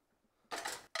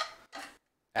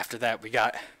 After that, we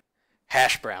got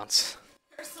hash browns.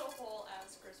 There's a whole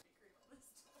ass Krispy Kreme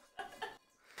on this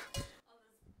burger.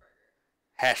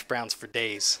 Hash browns for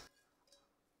days.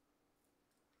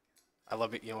 I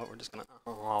love it. You know what? We're just gonna...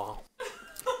 Oh.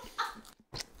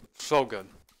 So good.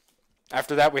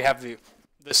 After that, we have the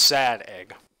sad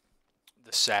egg.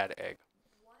 The sad egg.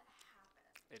 What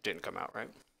happened? It didn't come out right.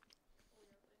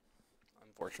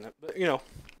 Unfortunate, but you know,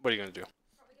 what are you gonna do?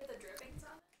 Probably get the drippings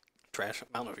on it? Trash.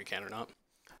 I don't know if you can or not.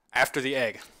 After the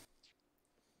egg.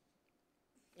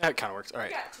 That kind of works. All right.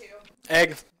 We got 2.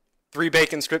 Egg, 3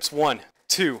 bacon strips. 1,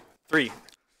 2, 3.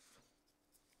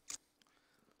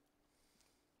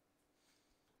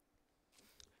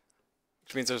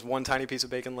 Which means there's 1 tiny piece of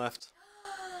bacon left.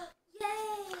 Yay!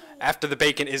 After the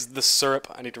bacon is the syrup.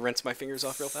 I need to rinse my fingers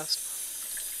off real fast.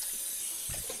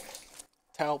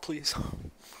 Towel, please.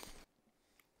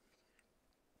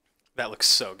 That looks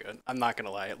so good. I'm not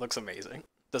gonna lie, it looks amazing.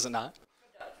 Does it not?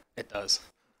 It does. It does.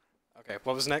 Okay,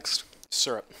 what was next?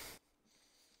 Syrup.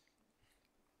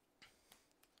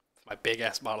 My big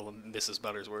ass bottle of Mrs.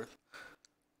 Buttersworth.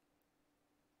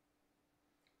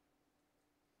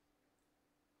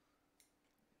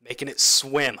 Making it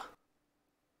swim.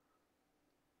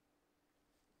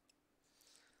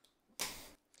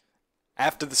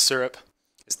 After the syrup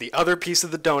is the other piece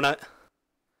of the donut.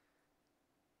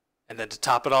 And then to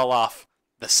top it all off,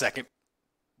 the second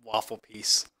waffle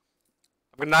piece.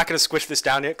 I'm not going to squish this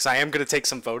down yet because I am going to take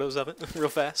some photos of it real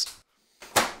fast.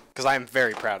 Because I am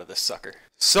very proud of this sucker.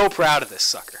 So proud of this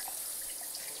sucker.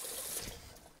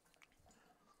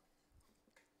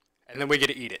 And then we get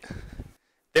to eat it.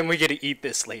 Then we get to eat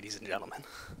this, ladies and gentlemen.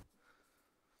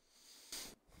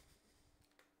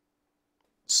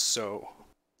 So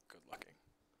good looking.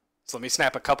 So let me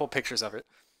snap a couple pictures of it.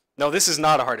 No, this is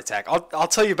not a heart attack. I'll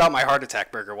tell you about my heart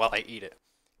attack burger while I eat it.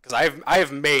 Because I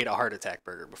have made a heart attack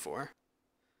burger before.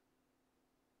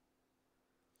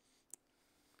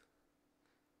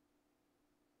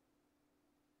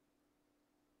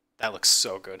 That looks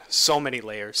so good. So many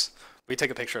layers. Will you take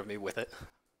a picture of me with it?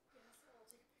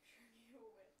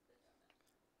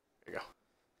 There you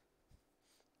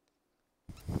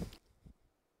go.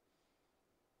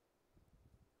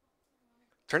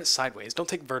 Turn it sideways. Don't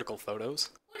take vertical photos.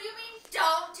 What do you mean,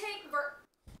 don't take whatever.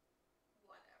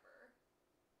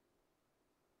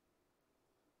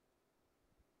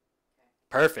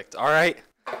 Perfect. All right.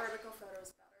 The vertical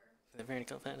photo's better. The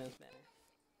vertical photo's better.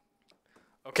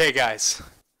 Okay, guys.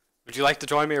 Would you like to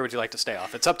join me or would you like to stay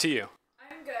off? It's up to you.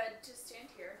 I'm good. Just stand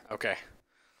here. Okay.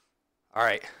 All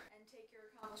right. And take your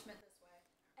accomplishment this way.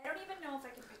 I don't even know if I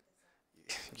can pick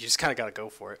this up. You just kind of got to go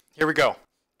for it. Here we go.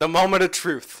 The moment of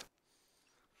truth.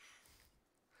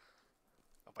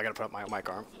 Oh, I got to put up my mic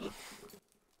arm.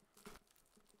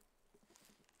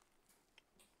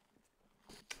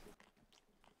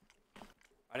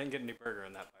 I didn't get any burger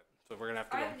in that bite, so we're going to have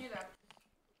to go. I didn't either.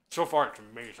 So far, it's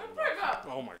amazing. That's pretty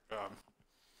good. Oh my god.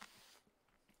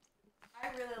 I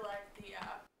really like the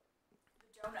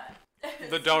donut.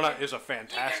 The donut is a You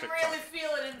fantastic can really touch. feel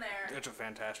it in there. It's a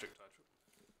fantastic touch.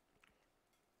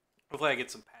 Hopefully I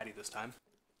get some patty this time.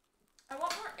 I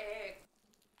want more egg.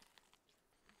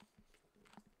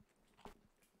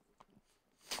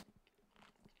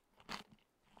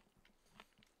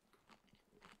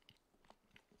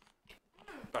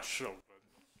 That's so good.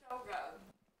 So good.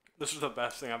 This is the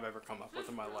best thing I've ever come up with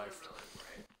in my life. Really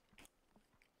great.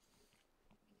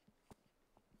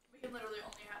 We can literally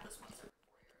only have this once every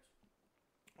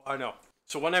 4 years. I know.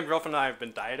 So one time, girlfriend and I have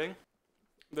been dieting.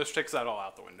 This takes that all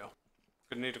out the window.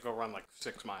 Could need to go run like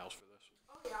 6 miles for this.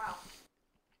 Oh yeah.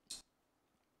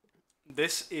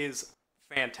 This is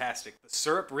fantastic. The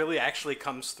syrup really actually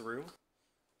comes through.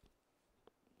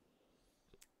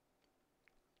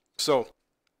 So,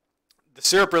 the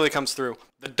syrup really comes through.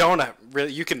 The donut,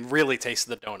 really, you can really taste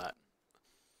the donut.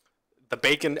 The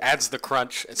bacon adds the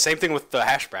crunch. Same thing with the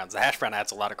hash browns. The hash brown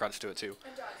adds a lot of crunch to it too.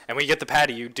 It does. And when you get the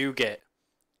patty, you do get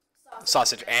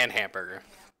sausage and hamburger. Ham,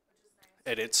 which is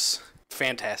nice. And it's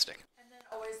fantastic. And then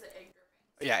always the egg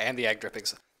drippings. Yeah, and the egg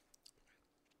drippings.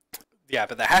 Yeah,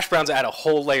 but the hash browns add a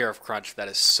whole layer of crunch that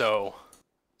is so,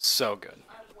 so good.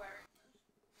 I'm wearing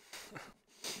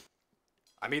this.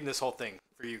 I'm eating this whole thing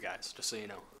for you guys, just so you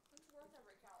know. It's worth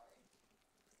every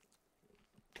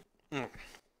calorie.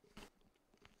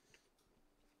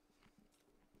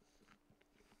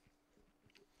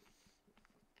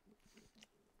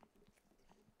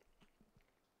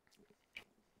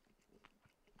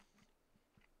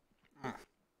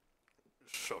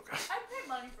 So good. I'd pay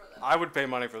money for this. I would pay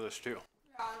money for this too.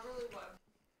 Yeah, I really would.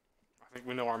 I think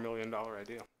we know our $1 million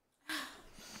idea.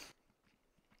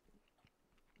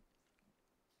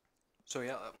 So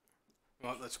yeah,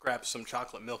 well, let's grab some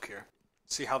chocolate milk here.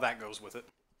 See how that goes with it.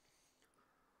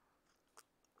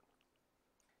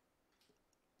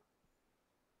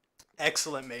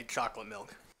 Excellent made chocolate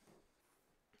milk.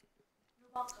 You're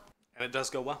welcome. And it does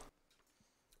go well.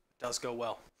 It does go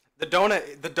well. The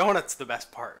donut's the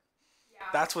best part. Yeah.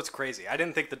 That's what's crazy. I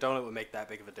didn't think the donut would make that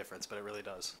big of a difference, but it really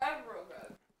does. That's real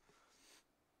good.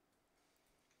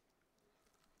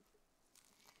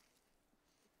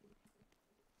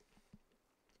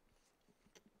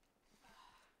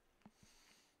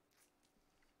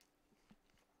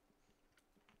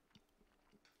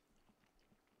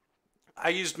 I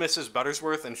used Mrs.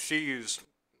 Buttersworth, and she used...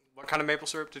 What kind of maple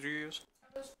syrup did you use?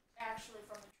 It was actually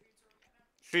from the trees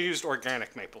organic. She used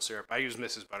organic maple syrup. I used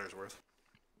Mrs. Buttersworth.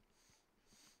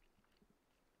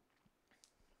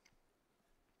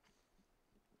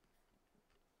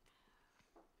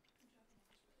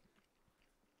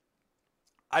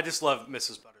 I just love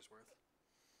Mrs. Buttersworth.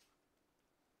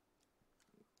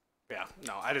 Yeah,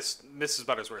 no, Mrs.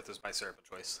 Buttersworth is my syrup of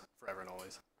choice, forever and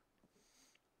always.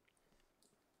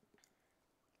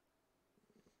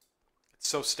 It's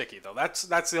so sticky, though. That's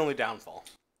the only downfall.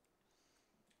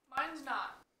 Mine's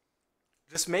not.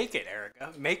 Just make it, Erica.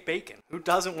 Make bacon. Who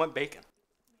doesn't want bacon?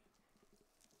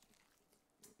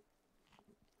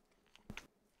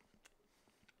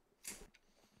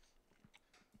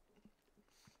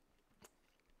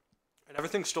 And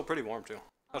everything's still pretty warm, too.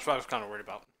 That's what I was kind of worried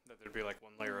about. That there'd be like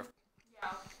one layer of... Yeah.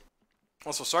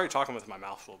 Also, sorry talking with my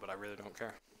mouth full, but I really don't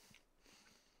care.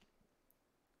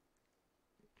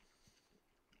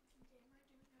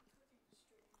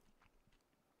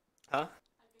 Huh?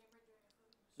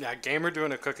 Yeah, gamer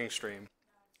doing a cooking stream,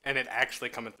 and it actually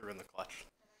coming through in the clutch.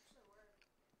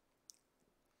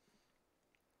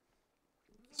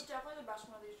 This is definitely the best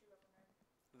one of these you've ever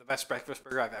made. The best breakfast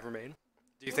burger I've ever made.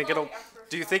 Do you What think about it'll? the extra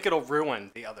Do you stuff? think it'll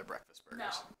ruin the other breakfast burgers?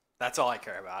 No. That's all I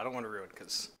care about. I don't want to ruin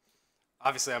because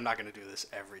obviously I'm not going to do this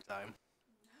every time.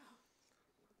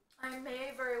 I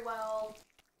may very well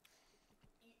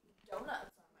eat donuts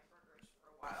on my burgers for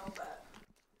a while, but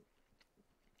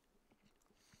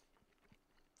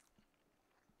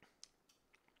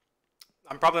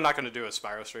I'm probably not going to do a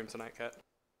Spyro stream tonight, Kat.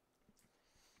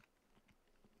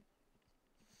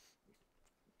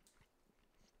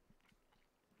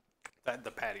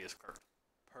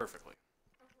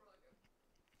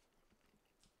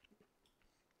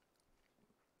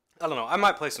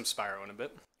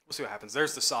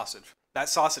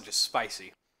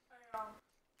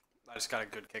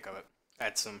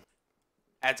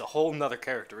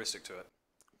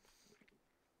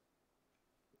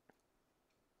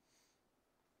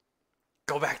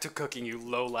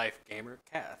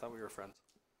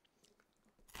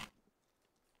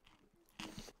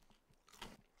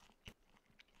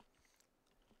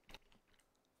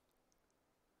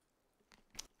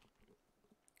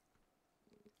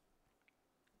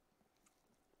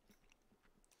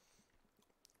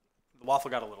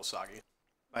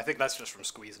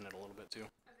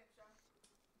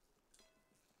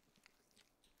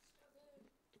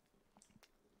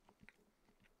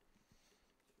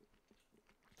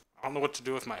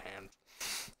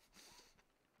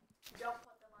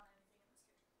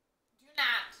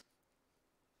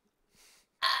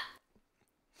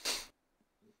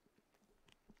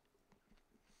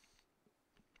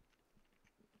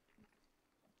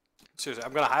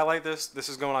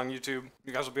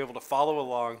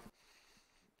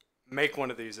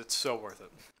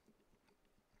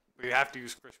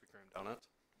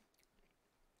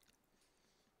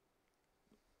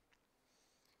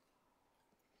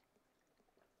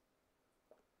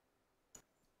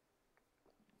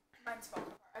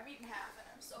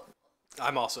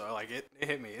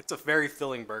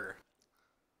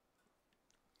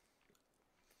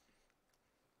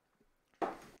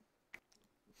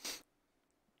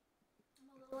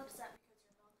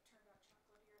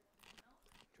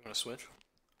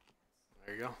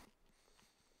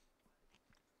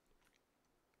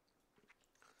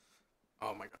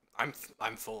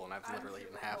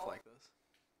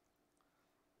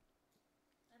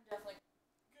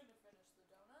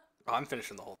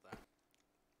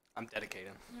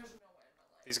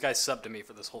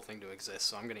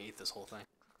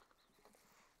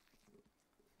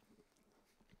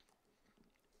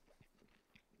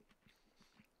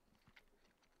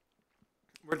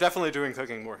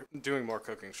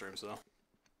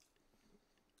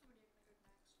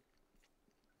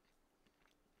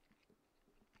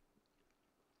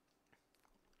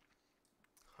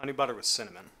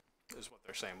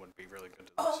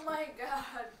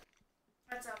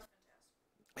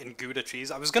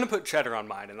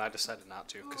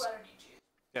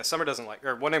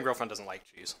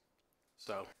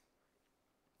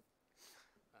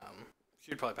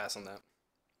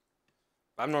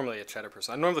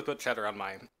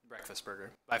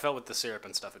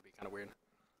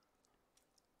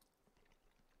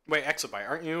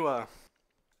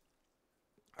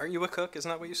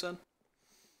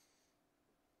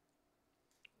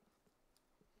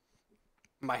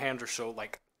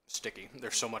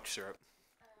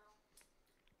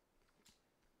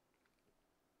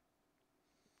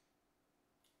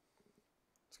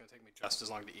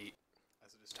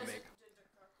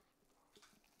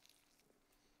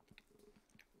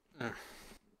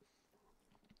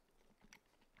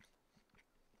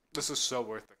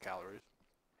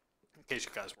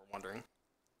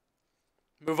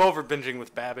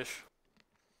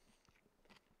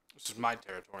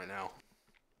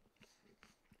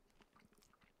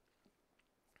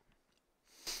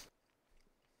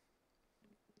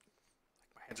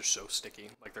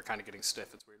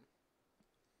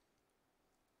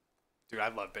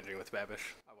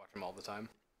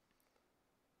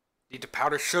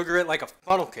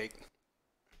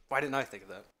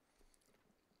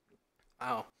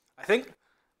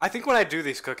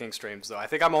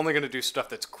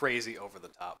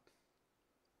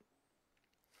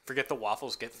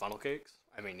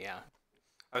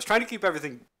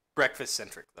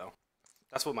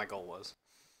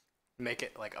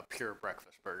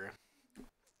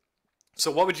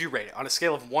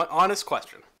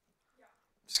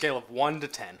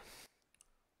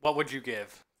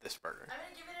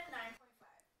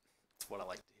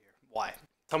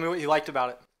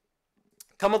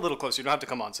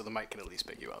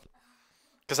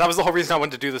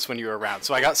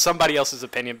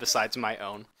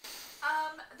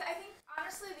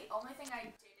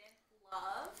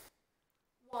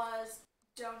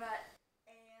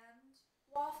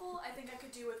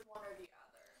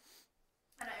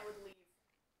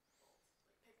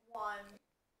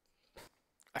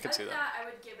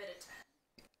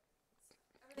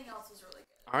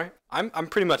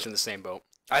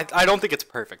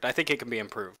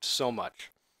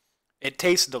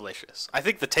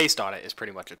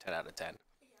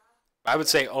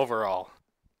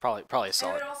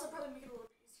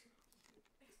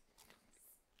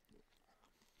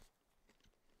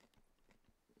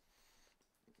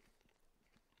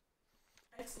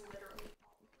 It's literally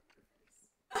all over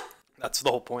your face. That's the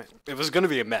whole point. It was gonna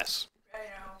be a mess. I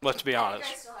know. Let's be honest.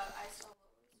 I still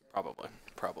have a little bit.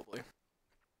 Probably.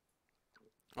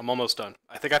 I'm almost done.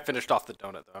 I think I finished off the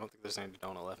donut though. I don't think there's any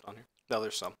donut left on here. No,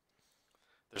 there's some.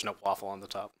 There's no waffle on the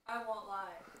top. I won't lie.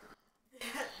 That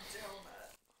donut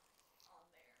on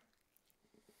there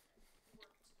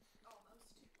worked almost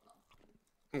too well.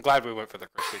 I'm glad we went for the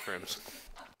Krispy Kremes.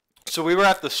 So we were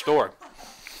at the store.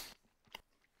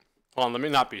 Hold on, let me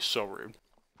not be so rude.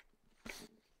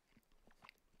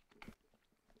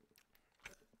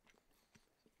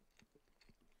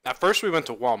 At first we went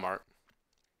to Walmart,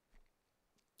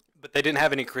 but they didn't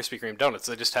have any Krispy Kreme donuts.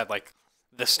 They just had like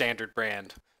the standard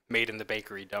brand made in the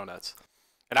bakery donuts.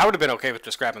 And I would have been okay with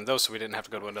just grabbing those so we didn't have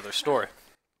to go to another store.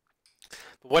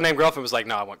 But one named girlfriend was like,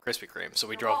 no, I want Krispy Kreme. So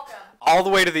we drove all the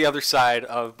way to the other side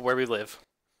of where we live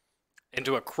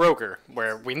into a Kroger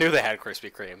where we knew they had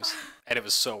Krispy Kremes. And it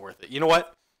was so worth it. You know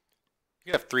what?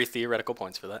 You have 3 theoretical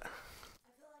points for that. I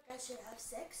feel like I should have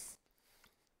 6.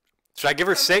 Should I give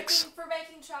her 6? For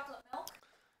making chocolate milk?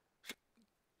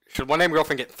 Should one named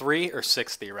girlfriend get 3 or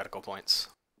 6 theoretical points?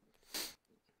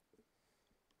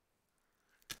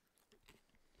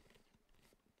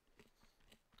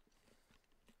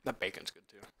 That bacon's good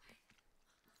too.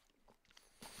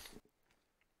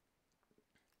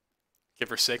 Give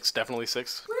her 6, definitely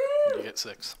 6. Woo! You get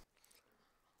 6.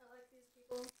 I like these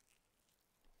people.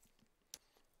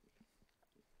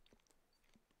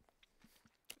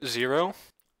 Zero?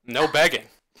 No begging.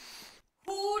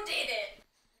 Who did it?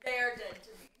 They're dead to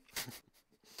me.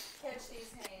 Catch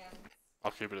these hands.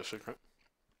 I'll keep it a secret.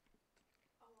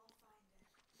 Oh, I'll find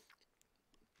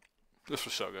it. This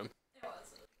was so good. It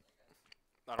was really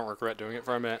good. I don't regret doing it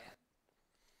for a minute.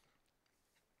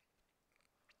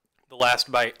 The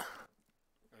last bite.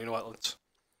 You know what? Let's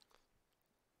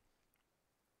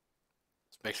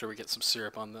make sure we get some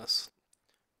syrup on this.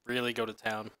 Really go to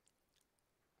town.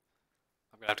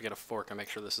 I'm gonna have to get a fork and make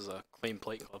sure this is a clean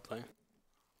plate club thing.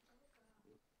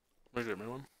 Where's your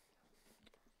one?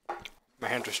 My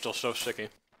hands are still so sticky.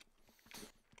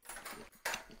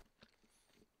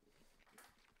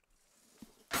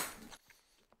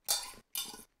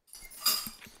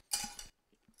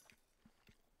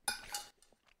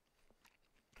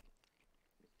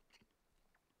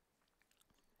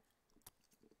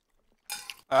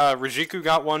 Rajiku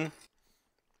got one.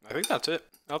 I think that's it.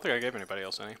 I don't think I gave anybody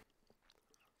else any.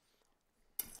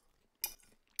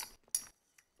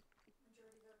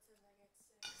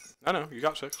 I know, you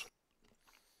got 6.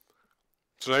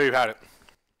 So there you had it.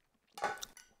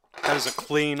 That is a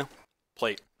clean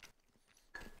plate.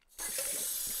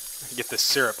 Get this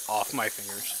syrup off my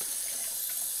fingers.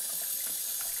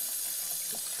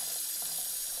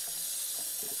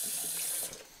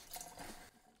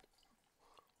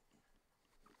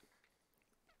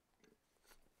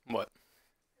 What?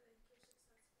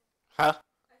 Huh?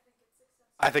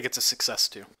 I think it's a success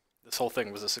too. This whole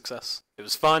thing was a success. It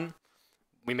was fun.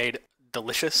 We made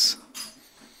delicious.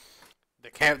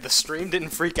 The stream didn't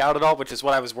freak out at all, which is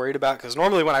what I was worried about, because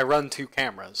normally when I run 2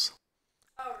 cameras,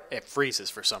 it freezes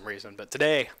for some reason, but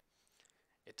today,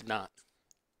 it did not.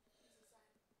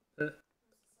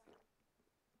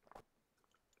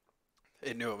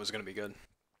 It knew it was going to be good.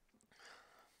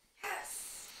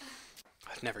 Yes!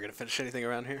 I'm never going to finish anything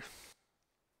around here.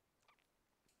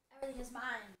 Everything is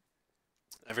mine.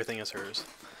 Everything is hers.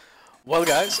 Well,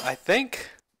 guys, I think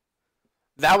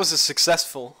that was a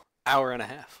successful hour and a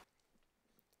half,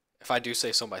 if I do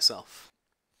say so myself.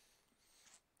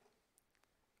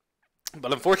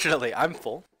 But unfortunately, I'm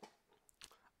full.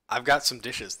 I've got some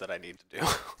dishes that I need to do.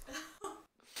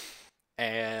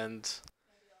 And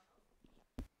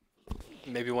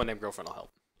maybe one named girlfriend will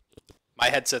help. My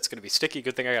headset's going to be sticky.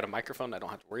 Good thing I got a microphone. I don't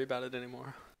have to worry about it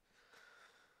anymore.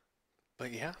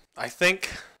 But yeah, I think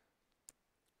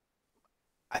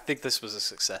this was a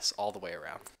success all the way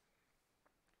around.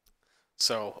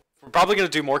 So we're probably going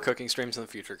to do more cooking streams in the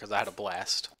future because I had a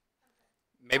blast.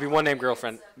 Maybe one named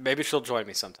girlfriend, maybe she'll join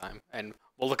me sometime. And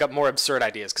we'll look up more absurd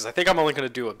ideas because I think I'm only going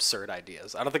to do absurd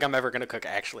ideas. I don't think I'm ever going to cook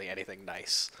actually anything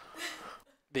nice.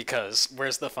 Because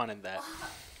where's the fun in that?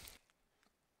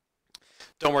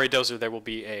 Don't worry, Dozer, there will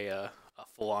be a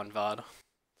full-on VOD.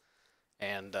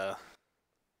 And it'll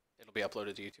be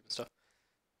uploaded to YouTube and stuff.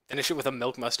 Finish it with a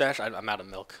milk mustache. I'm out of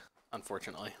milk,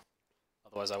 unfortunately.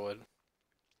 Otherwise I would.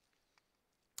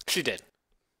 She did.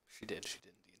 She did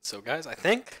indeed. So guys, I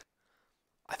think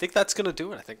that's gonna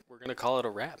do it. I think we're gonna call it a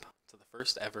wrap to the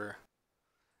first ever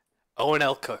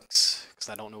ONL Cooks, because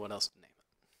I don't know what else to name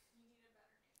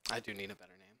it. I do need a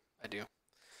better name. I do.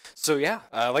 So yeah,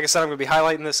 like I said, I'm gonna be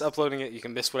highlighting this, uploading it. You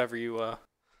can miss whatever you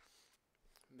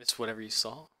miss whatever you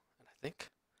saw. And I think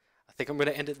I'm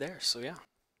gonna end it there. So yeah.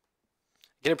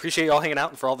 Again, appreciate you all hanging out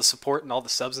and for all the support and all the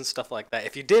subs and stuff like that.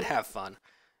 If you did have fun,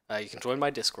 you can join my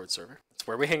Discord server. It's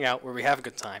where we hang out, where we have a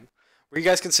good time, where you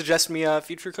guys can suggest me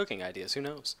future cooking ideas. Who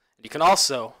knows? And you can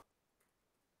also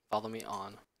follow me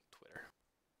on Twitter.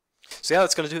 So yeah,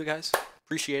 that's gonna do it, guys.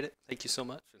 Appreciate it. Thank you so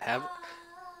much, and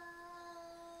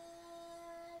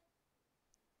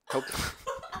hope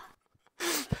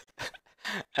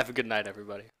have a good night,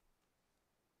 everybody.